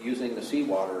using the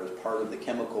seawater as part of the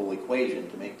chemical equation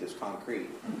to make this concrete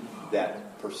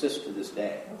that persists to this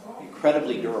day.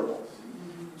 Incredibly durable.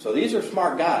 So these are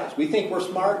smart guys. We think we're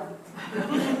smart.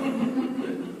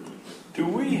 Do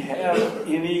we have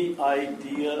any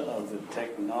idea of the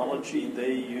technology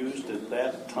they used at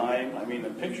that time? I mean, the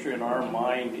picture in our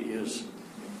mind is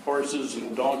horses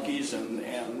and donkeys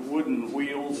and wooden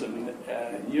wheels and,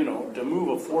 to move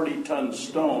a 40-ton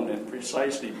stone and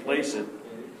precisely place it,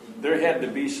 there had to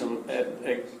be some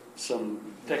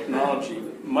technology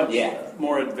much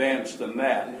more advanced than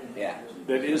that. Yeah.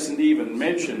 That isn't even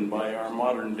mentioned by our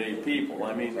modern day people.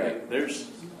 I mean, Right.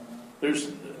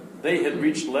 they had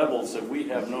reached levels that we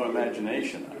have no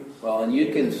imagination of. Well, and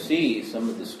you can see some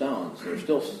of the stones. They're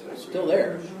still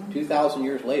there, 2,000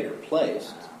 years later,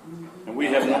 placed. And we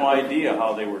have no idea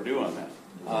how they were doing that.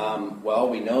 Well,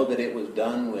 we know that it was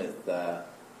done with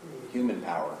human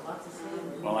power.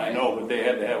 Well, I know, but they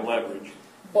had to have leverage.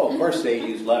 Well, of course they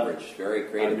used leverage very I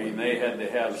creatively. mean, they had to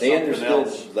have They something understood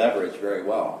else. leverage very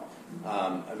well.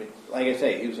 Like I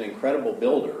say, he was an incredible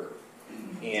builder,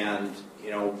 and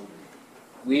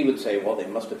we would say, well, they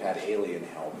must have had alien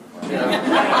help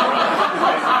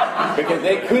because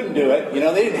they couldn't do it. They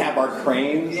didn't have our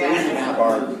cranes. They didn't have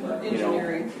our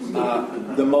Engineering.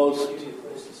 the most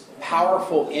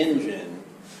powerful engine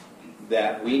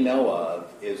that we know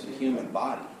of is the human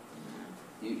body.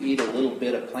 You eat a little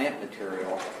bit of plant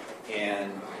material,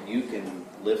 and you can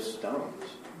lift stones.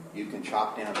 You can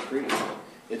chop down trees.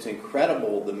 It's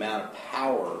incredible the amount of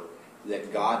power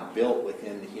that God built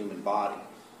within the human body.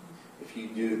 If you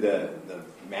do the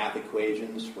math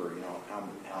equations for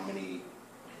how many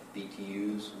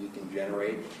BTUs we can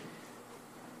generate,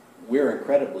 we're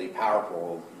incredibly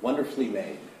powerful, wonderfully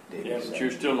made. David Yeah, but said.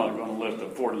 you're still not going to lift a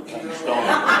 40-ton stone.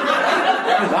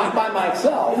 Not by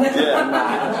myself. I'm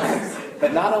not.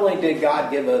 But not only did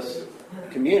God give us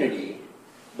community,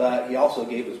 but He also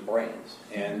gave us brains,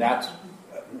 and that's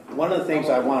one of the things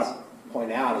I want to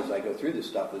point out as I go through this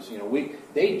stuff is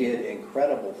they did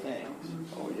incredible things.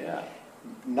 Oh, yeah.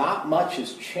 Not much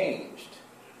has changed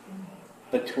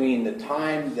between the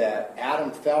time that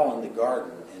Adam fell in the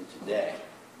garden and today.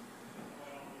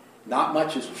 Not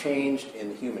much has changed in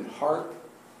the human heart.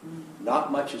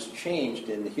 Not much has changed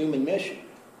in the human mission.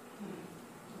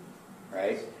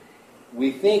 Right?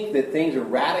 We think that things are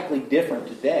radically different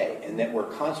today and that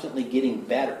we're constantly getting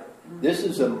better. This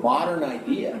is a modern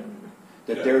idea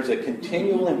that there's a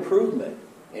continual improvement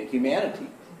in humanity.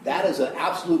 That is an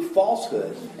absolute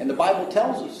falsehood, and the Bible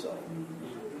tells us so.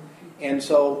 And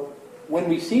so when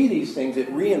we see these things, it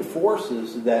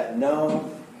reinforces that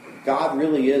no, God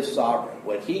really is sovereign.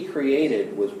 What he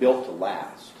created was built to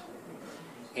last.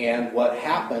 And what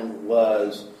happened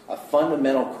was a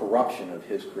fundamental corruption of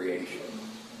his creation.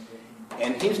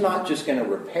 And he's not just going to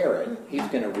repair it, he's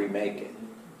going to remake it.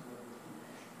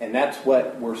 And that's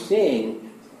what we're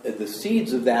seeing. The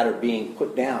seeds of that are being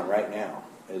put down right now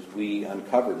as we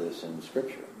uncover this in the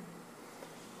Scripture.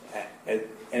 And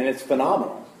it's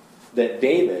phenomenal that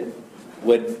they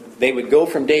would go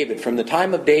from David. From the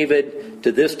time of David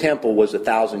to this temple was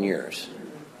 1,000 years.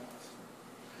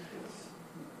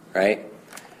 Right?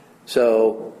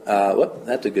 So,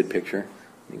 that's a good picture.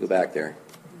 Let me go back there.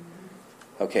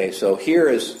 Okay, so here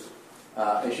is,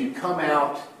 as you come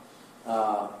out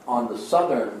on the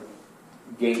southern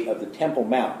gate of the Temple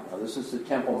Mount. Now, this is the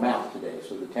Temple Mount today.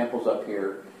 So the temple's up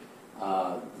here.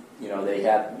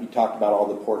 You talked about all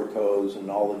the porticos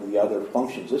and all of the other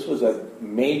functions. This was a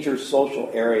major social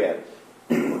area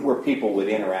where people would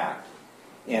interact.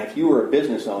 And if you were a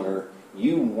business owner,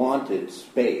 you wanted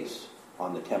space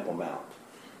on the Temple Mount,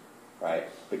 right?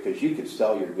 Because you could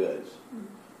sell your goods.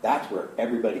 That's where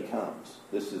everybody comes.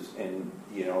 There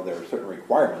are certain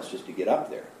requirements just to get up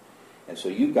there. And so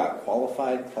you've got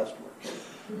qualified customers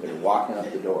that are walking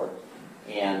up the door.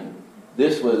 And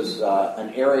this was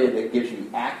an area that gives you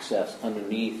access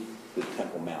underneath the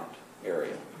Temple Mount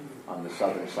area on the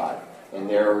southern side. And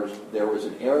there was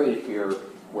an area here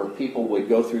where people would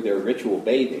go through their ritual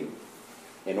bathing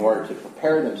in order to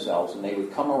prepare themselves, and they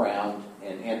would come around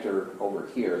and enter over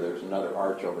here. There's another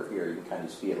arch over here. You can kind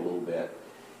of see it a little bit.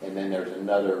 And then there's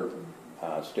another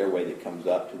stairway that comes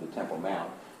up to the Temple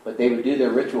Mount. But they would do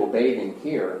their ritual bathing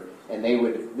here, and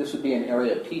this would be an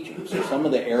area of teaching. So some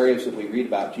of the areas that we read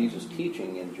about Jesus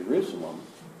teaching in Jerusalem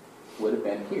would have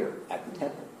been here at the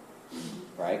temple,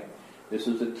 right? This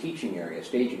is a teaching area, a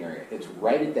staging area. It's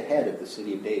right at the head of the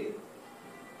city of David.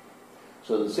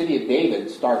 So the city of David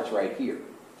starts right here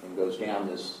and goes down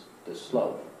this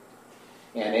slope.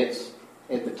 And it's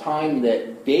at the time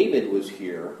that David was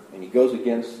here, and he goes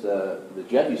against the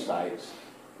Jebusites,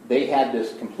 they had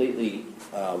this completely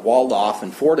walled off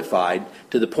and fortified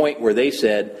to the point where they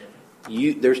said,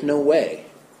 there's no way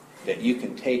that you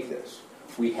can take this.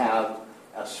 We have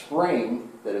a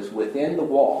spring that is within the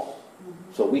wall,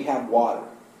 so we have water.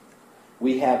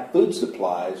 We have food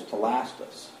supplies to last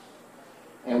us.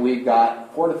 And we've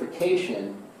got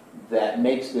fortification that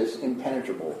makes this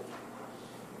impenetrable.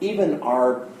 Even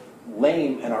our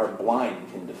lame and our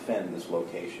blind can defend this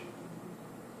location.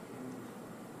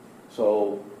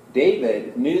 So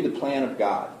David knew the plan of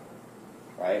God,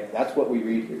 right? That's what we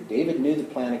read here. David knew the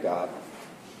plan of God,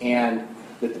 and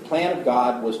that the plan of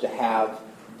God was to have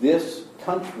this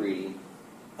country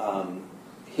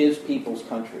his people's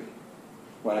country.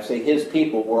 When I say his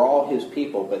people, we're all his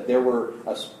people, but there were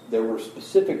a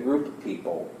specific group of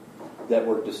people that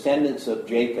were descendants of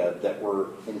Jacob that were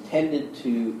intended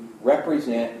to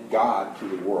represent God to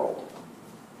the world.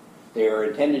 They are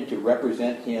intended to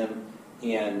represent him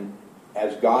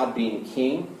as God being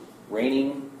king,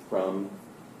 reigning from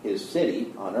his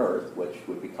city on earth, which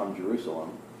would become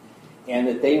Jerusalem, and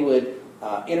that they would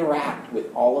interact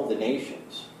with all of the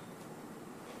nations.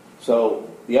 So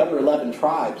the other 11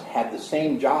 tribes had the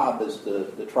same job as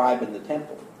the tribe in the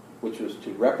temple, which was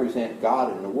to represent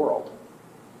God in the world.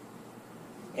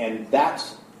 And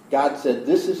God said,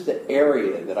 this is the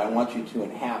area that I want you to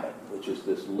inhabit, which is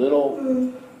this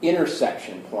little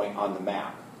intersection point on the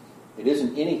map. It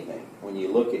isn't anything. When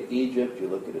you look at Egypt, you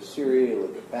look at Assyria, you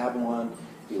look at Babylon,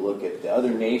 you look at the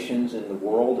other nations in the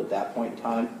world at that point in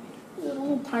time, a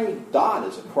little tiny dot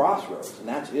is a crossroads, and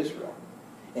that's Israel.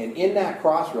 And in that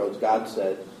crossroads, God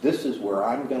said, this is where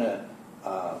I'm going to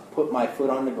put my foot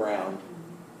on the ground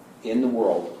in the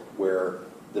world, where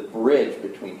the bridge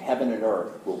between heaven and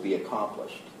earth will be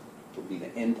accomplished. It will be the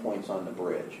endpoints on the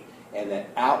bridge. And that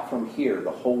out from here,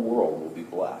 the whole world will be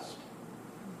blessed.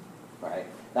 Right?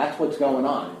 That's what's going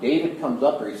on. David comes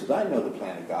up here, he says, I know the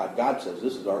plan of God. God says,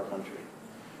 this is our country.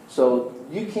 So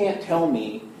you can't tell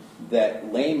me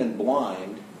that lame and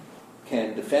blind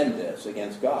can defend this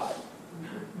against God.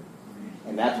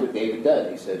 And that's what David does.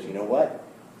 He says, you know what?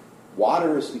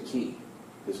 Water is the key.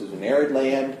 This is an arid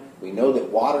land. We know that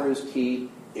water is key.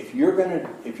 If you're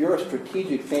a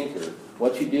strategic thinker,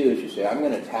 what you do is you say, I'm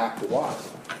going to attack the water.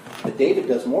 But David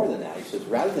does more than that. He says,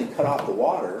 rather than cut off the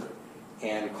water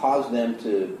and cause them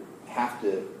to have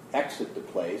to exit the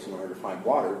place in order to find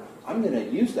water, I'm going to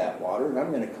use that water and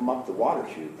I'm going to come up the water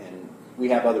chute. And we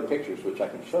have other pictures which I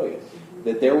can show you.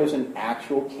 That there was an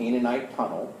actual Canaanite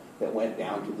tunnel that went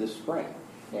down to this spring.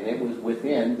 And it was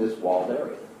within this walled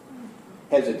area.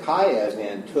 Hezekiah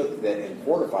then took that and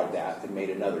fortified that and made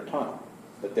another tunnel.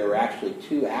 But there were actually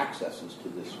two accesses to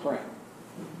this spring.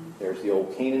 There's the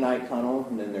old Canaanite tunnel,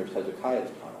 and then there's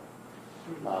Hezekiah's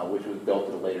tunnel, which was built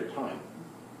at a later time.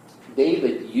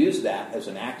 David used that as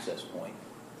an access point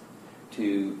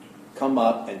to come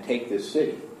up and take this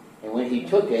city. And when he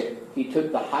took it, he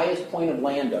took the highest point of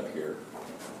land up here.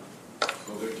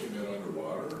 So they came in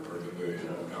underwater, or did they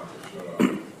have to shut off? You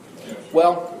can't shut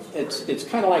Well, off this it's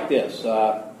kind of like this.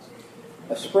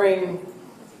 A spring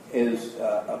is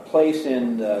a place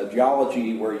in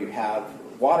geology where you have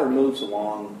water moves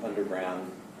along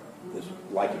underground,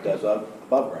 like it does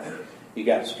above ground. You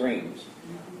got streams,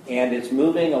 and it's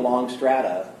moving along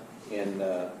strata in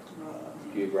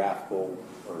geographical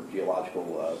or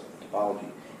geological topology.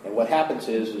 And what happens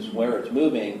is where it's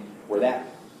moving, where that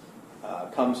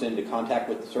comes into contact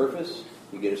with the surface,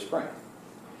 you get a spring.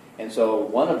 And so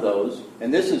one of those,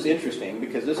 and this is interesting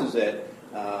because this is at,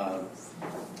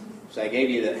 so I gave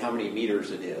you that how many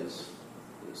meters it is.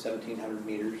 1,700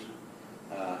 meters?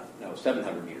 No,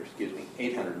 700 meters,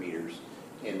 800 meters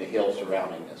in the hill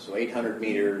surrounding this. So 800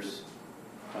 meters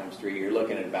times 3, you're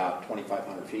looking at about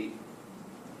 2,500 feet.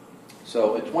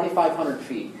 So at 2,500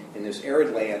 feet in this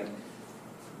arid land,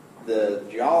 the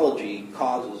geology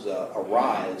causes a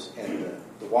rise and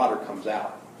the water comes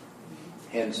out.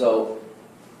 And so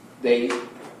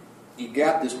you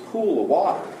got this pool of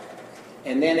water,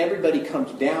 and then everybody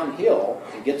comes downhill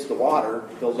and gets the water,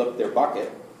 fills up their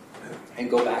bucket, and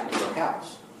go back to their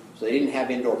house. So they didn't have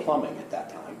indoor plumbing at that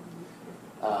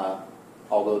time,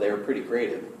 although they were pretty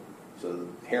creative. So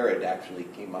Herod actually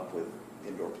came up with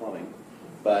indoor plumbing.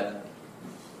 But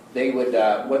they would,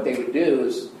 what they would do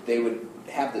is they would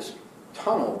have this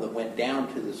tunnel that went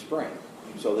down to the spring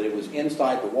so that it was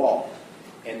inside the wall.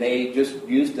 And they just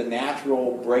used the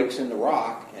natural breaks in the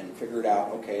rock and figured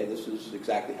out, okay, this is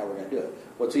exactly how we're going to do it.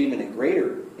 What's even a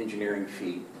greater engineering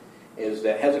feat is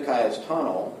that Hezekiah's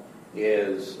tunnel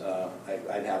is,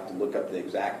 I'd have to look up the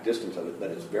exact distance of it,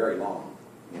 but it's very long,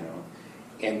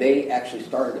 And they actually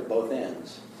started at both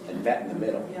ends and met in the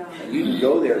middle. Yeah. And you can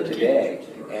go there today,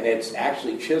 and it's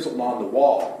actually chiseled on the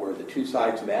wall where the two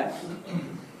sides met.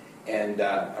 And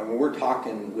I mean, we're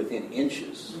talking within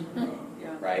inches,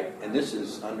 right? And this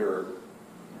is under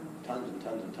tons and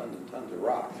tons and tons and tons of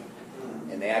rock.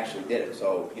 And they actually did it.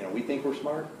 So, we think we're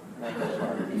smart. Not that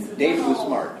smart. David was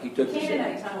smart. He took The the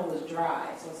Canaanite tunnel was dry,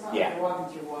 so it's not Yeah. like you're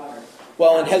walking through water.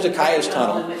 Well, in Hezekiah's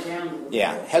tunnel,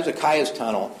 Yeah. Hezekiah's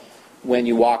tunnel, when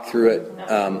you walk through it,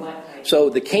 so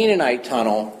the Canaanite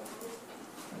tunnel,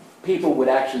 people would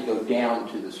actually go down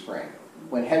to the spring.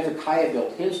 When Hezekiah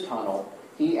built his tunnel,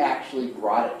 he actually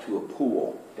brought it to a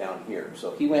pool down here.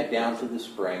 So he went down to the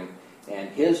spring, and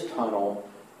his tunnel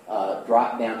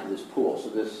dropped down to this pool. So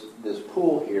this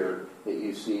pool here that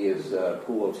you see is the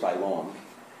Pool of Siloam.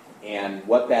 And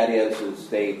what that is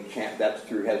that's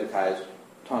through Hezekiah's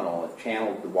tunnel. It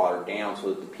channeled the water down so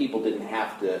that the people didn't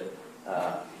have to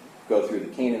go through the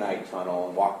Canaanite tunnel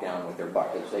and walk down with their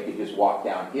buckets. They could just walk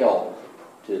downhill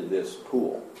to this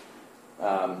pool.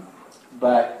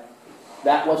 But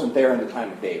that wasn't there in the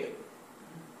time of David,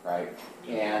 right?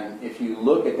 And if you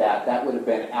look at that would have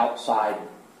been outside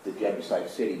the Jebusite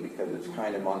city because it's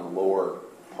kind of on the lower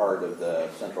part of the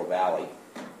Central Valley.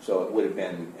 So it would have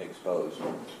been exposed.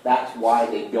 That's why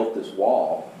they built this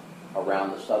wall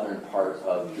around the southern part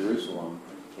of Jerusalem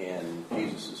in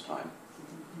Jesus' time,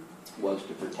 was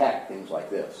to protect things like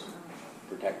this,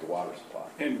 protect the water supply.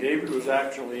 And David was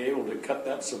actually able to cut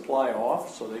that supply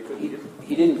off so they couldn't get...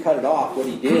 He didn't cut it off. What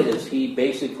he did is he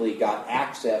basically got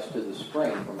access to the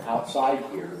spring from outside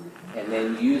here and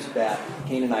then used that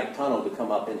Canaanite tunnel to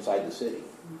come up inside the city.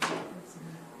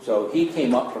 So he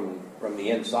came up from the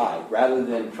inside. Rather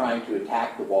than trying to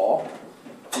attack the wall,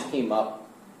 he came up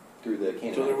through the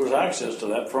Canaanite So there was access to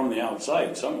that from the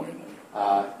outside somewhere.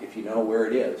 if you know where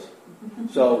it is.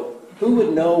 So who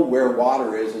would know where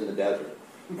water is in the desert?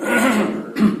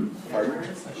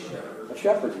 Pardon? A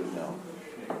shepherd would know,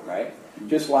 right?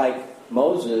 Just like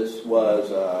Moses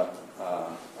was a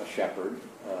shepherd,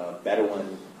 a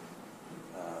Bedouin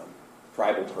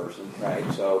tribal person, right?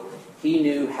 So he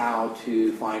knew how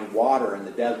to find water in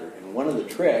the desert. And one of the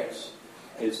tricks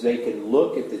is they can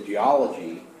look at the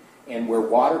geology, and where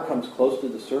water comes close to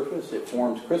the surface, it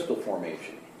forms crystal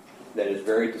formation that is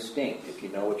very distinct if you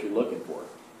know what you're looking for.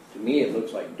 To me, it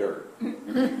looks like dirt.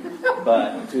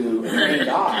 But to a trained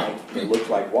eye, it looks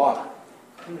like water.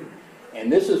 And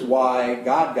this is why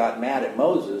God got mad at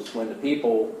Moses when the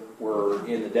people were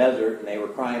in the desert and they were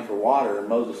crying for water. And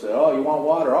Moses said, "Oh, you want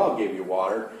water? I'll give you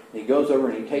water." And he goes over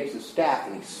and he takes his staff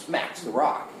and he smacks the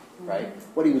rock. Right?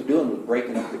 What he was doing was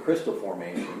breaking up the crystal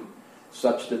formation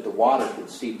such that the water could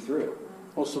seep through.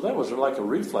 Well, so that was like a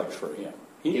reflex for him.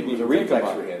 He It was a didn't think reflex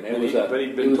about for him. But It was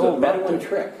he'd been a told not Bedouin to.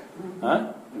 trick.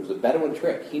 Huh? It was a Bedouin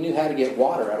trick. He knew how to get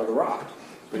water out of the rock.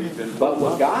 But he'd been But told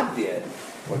what not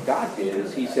God did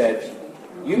is he said,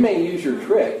 you may use your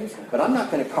trick, but I'm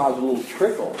not going to cause a little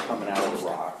trickle coming out of the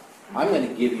rock. I'm going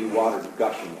to give you water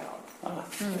gushing out.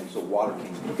 And so water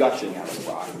came gushing out of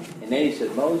the rock. And then he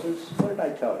said, Moses, what did I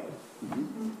tell you?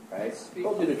 Right? I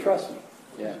told you to trust me.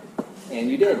 Yeah. And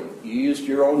you didn't. You used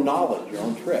your own knowledge, your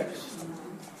own tricks.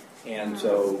 And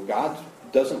so God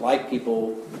doesn't like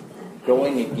people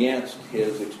going against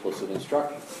his explicit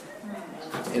instructions.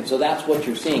 And so that's what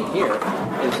you're seeing here,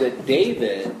 is that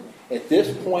David, at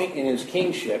this point in his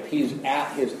kingship, he's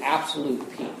at his absolute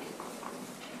peak.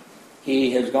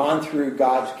 He has gone through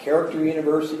God's character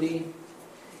university.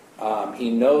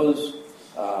 He knows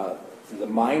the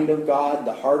mind of God,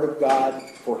 the heart of God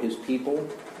for his people,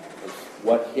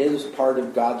 what his part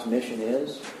of God's mission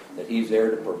is, that he's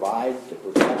there to provide, to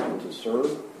protect, and to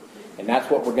serve. And that's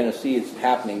what we're going to see is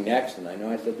happening next. And I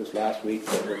know I said this last week,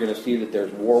 but we're going to see that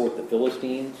there's war with the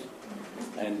Philistines.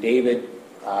 And David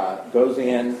goes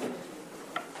in.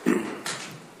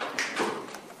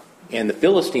 And the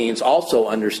Philistines also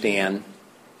understand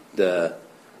the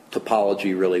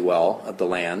topology really well of the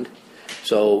land.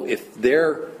 So if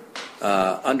they're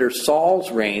under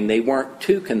Saul's reign, they weren't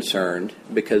too concerned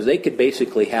because they could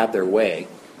basically have their way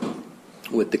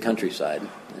with the countryside.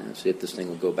 Let's see if this thing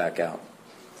will go back out.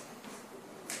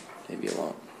 Maybe it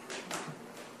won't.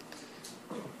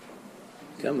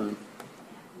 Come on.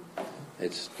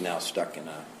 It's now stuck in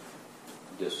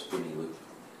this spinny loop.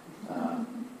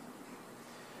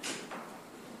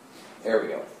 There we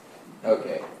go.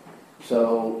 Okay.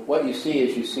 So what you see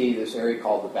is you see this area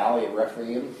called the Valley of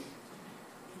Rephaim.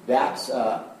 That's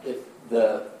if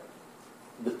the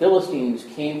Philistines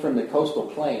came from the coastal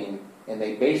plain, and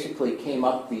they basically came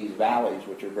up these valleys,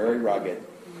 which are very rugged,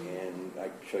 and I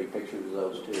can show you pictures of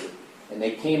those too. And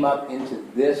they came up into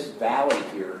this valley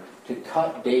here to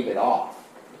cut David off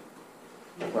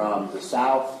from the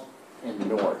south and the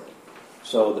north.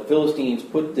 So the Philistines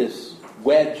put this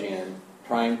wedge in,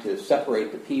 trying to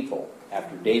separate the people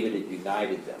after David had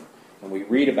united them. And we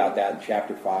read about that in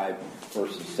chapter 5,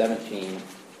 verses 17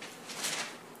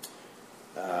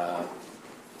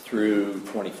 through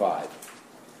 25.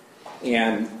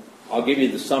 And I'll give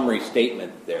you the summary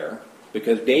statement there,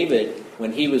 because David,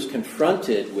 when he was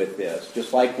confronted with this,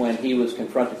 just like when he was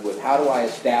confronted with how do I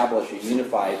establish a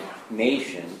unified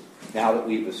nation now that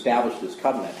we've established this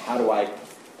covenant, how do I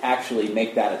actually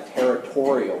make that a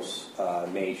territorial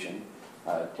nation,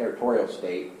 a territorial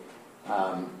state,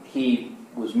 he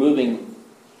was moving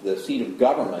the seat of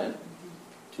government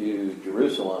to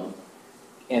Jerusalem,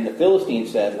 and the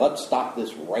Philistines said, let's stop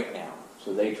this right now.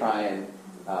 So they try and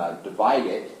divide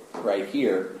it right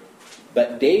here.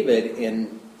 But David,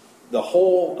 in the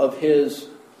whole of his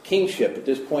kingship at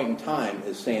this point in time,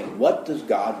 is saying, what does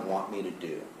God want me to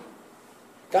do?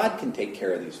 God can take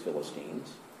care of these Philistines.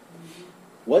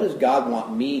 What does God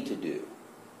want me to do?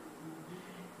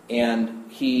 And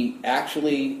he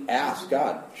actually asked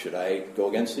God, should I go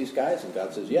against these guys? And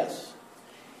God says, yes.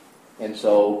 And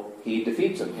so he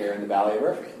defeats them here in the Valley of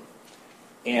Rephaim.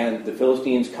 And the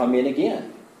Philistines come in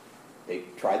again. They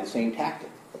try the same tactic.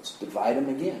 Let's divide them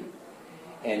again.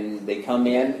 And they come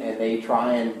in and they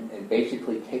try and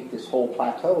basically take this whole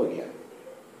plateau again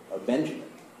of Benjamin.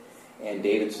 And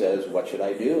David says, what should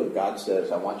I do? And God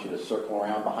says, I want you to circle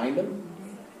around behind them.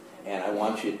 And I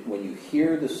want you, when you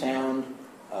hear the sound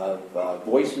of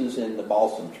voices in the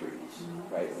balsam trees,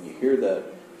 right? When you hear the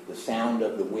sound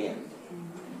of the wind,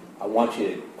 I want you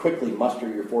to quickly muster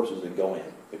your forces and go in,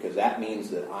 because that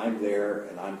means that I'm there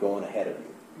and I'm going ahead of you.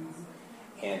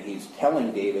 And he's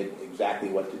telling David exactly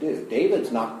what to do.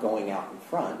 David's not going out in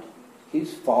front.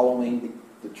 He's following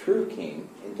the true king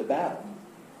into battle.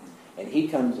 And he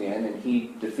comes in and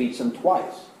he defeats him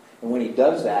twice. And when he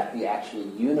does that, he actually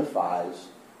unifies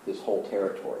this whole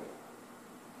territory.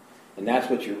 And that's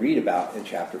what you read about in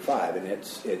chapter 5. And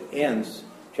it ends,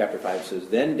 chapter 5 says,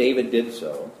 then David did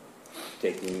so,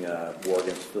 taking war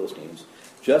against the Philistines,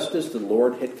 just as the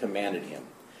Lord had commanded him,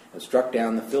 and struck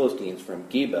down the Philistines from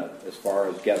Geba as far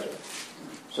as Gezer.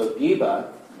 So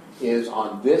Geba is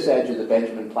on this edge of the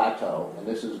Benjamin Plateau, and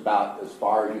this is about as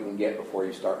far as you can get before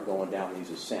you start going down these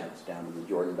ascents, down to the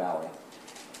Jordan Valley.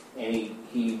 And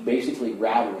he basically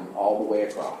routed them all the way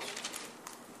across.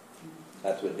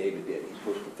 That's what David did. He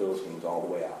pushed the Philistines all the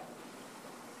way out.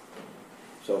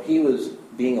 So he was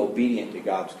being obedient to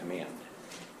God's command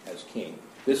as king.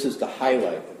 This is the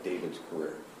highlight of David's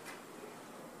career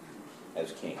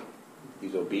as king.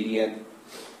 He's obedient.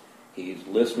 He's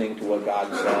listening to what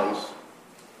God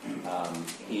says.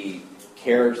 He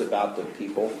cares about the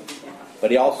people. But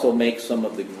he also makes some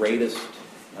of the greatest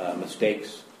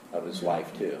mistakes of his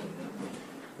life, too.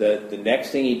 The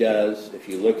next thing he does, if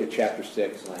you look at chapter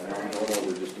 6, and I know I'm going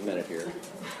over just a minute here.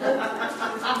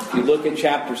 If you look at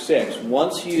chapter 6,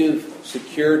 once you've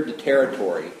secured the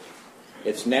territory,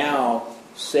 it's now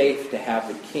safe to have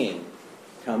the king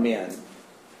come in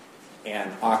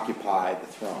and occupy the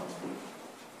throne.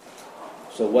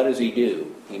 So what does he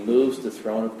do? He moves the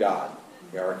throne of God,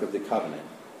 the Ark of the Covenant,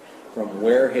 from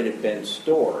where it had been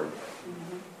stored.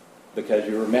 Because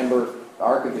you remember, the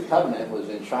Ark of the Covenant was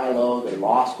in Shiloh. They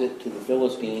lost it to the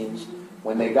Philistines.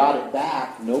 When they got it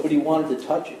back, nobody wanted to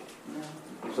touch it.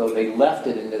 So they left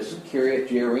it in this Kiriath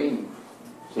Jearim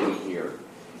city here.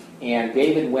 And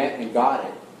David went and got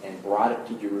it and brought it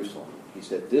to Jerusalem. He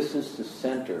said, this is the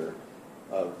center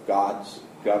of God's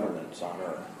governance on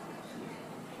earth.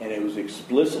 And it was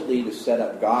explicitly to set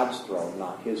up God's throne,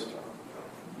 not his throne.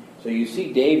 So you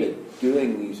see David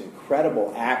doing these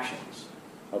incredible actions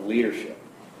of leadership.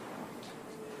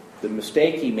 The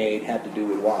mistake he made had to do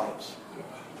with wives.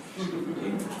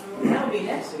 That'll be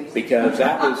next week. Because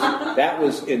that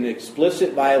was an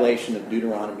explicit violation of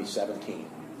Deuteronomy 17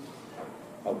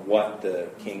 of what the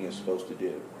king is supposed to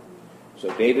do.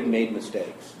 So David made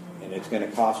mistakes, and it's going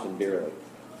to cost him dearly.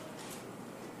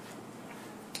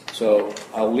 So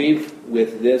I'll leave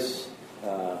with this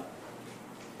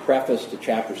preface to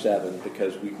chapter 7,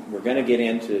 because we're going to get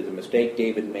into the mistake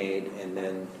David made and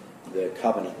then the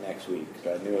covenant next week.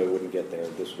 I knew I wouldn't get there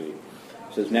this week.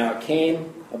 It says, now it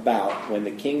came about when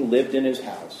the king lived in his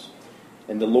house,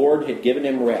 and the Lord had given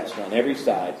him rest on every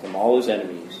side from all his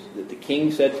enemies, that the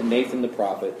king said to Nathan the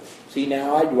prophet, see,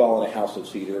 now I dwell in a house of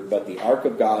cedar, but the ark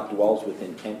of God dwells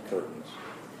within tent curtains.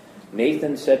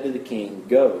 Nathan said to the king,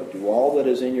 go, do all that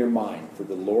is in your mind, for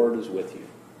the Lord is with you.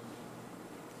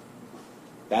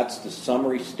 That's the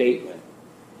summary statement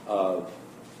of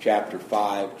chapter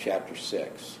 5, chapter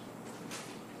 6.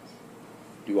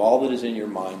 Do all that is in your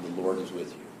mind, the Lord is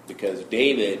with you. Because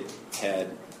David had,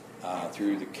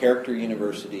 through the Character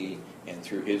University and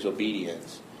through his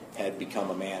obedience, had become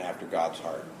a man after God's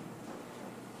heart.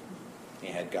 He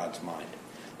had God's mind.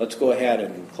 Let's go ahead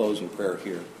and close in prayer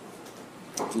here.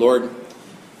 Lord,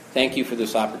 thank you for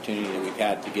this opportunity that we've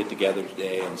had to get together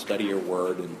today and study your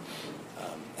word and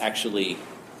actually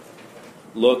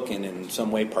look and in some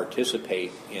way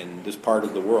participate in this part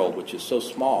of the world, which is so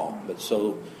small but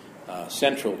so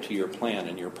central to your plan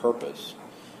and your purpose,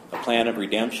 a plan of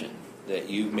redemption, that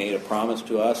you've made a promise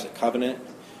to us, a covenant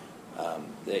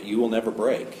that you will never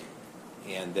break,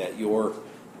 and that your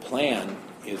plan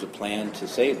is a plan to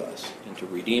save us and to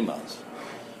redeem us,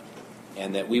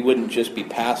 and that we wouldn't just be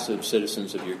passive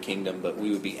citizens of your kingdom, but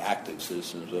we would be active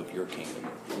citizens of your kingdom.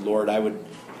 Lord, I would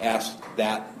ask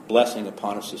that blessing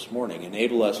upon us this morning.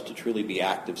 Enable us to truly be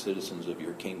active citizens of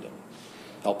your kingdom.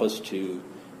 Help us to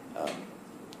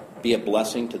be a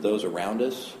blessing to those around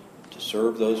us, to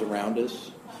serve those around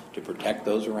us, to protect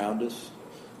those around us,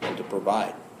 and to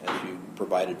provide as you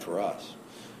provided for us.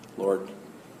 Lord,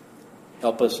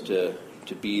 help us to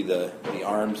be the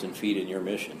arms and feet in your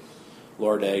mission.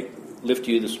 Lord, I lift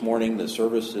you this morning, the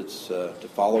service that's to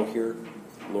follow here.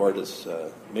 Lord, this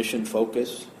mission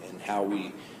focus and how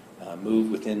we move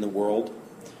within the world.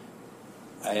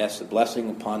 I ask the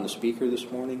blessing upon the speaker this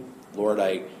morning. Lord,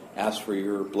 I ask for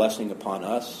your blessing upon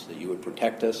us, that you would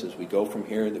protect us as we go from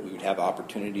here, that we would have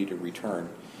opportunity to return,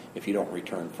 if you don't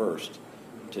return first,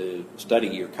 to study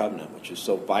your covenant, which is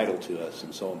so vital to us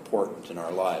and so important in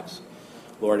our lives.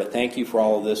 Lord, I thank you for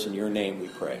all of this. In your name we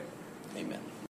pray. Amen.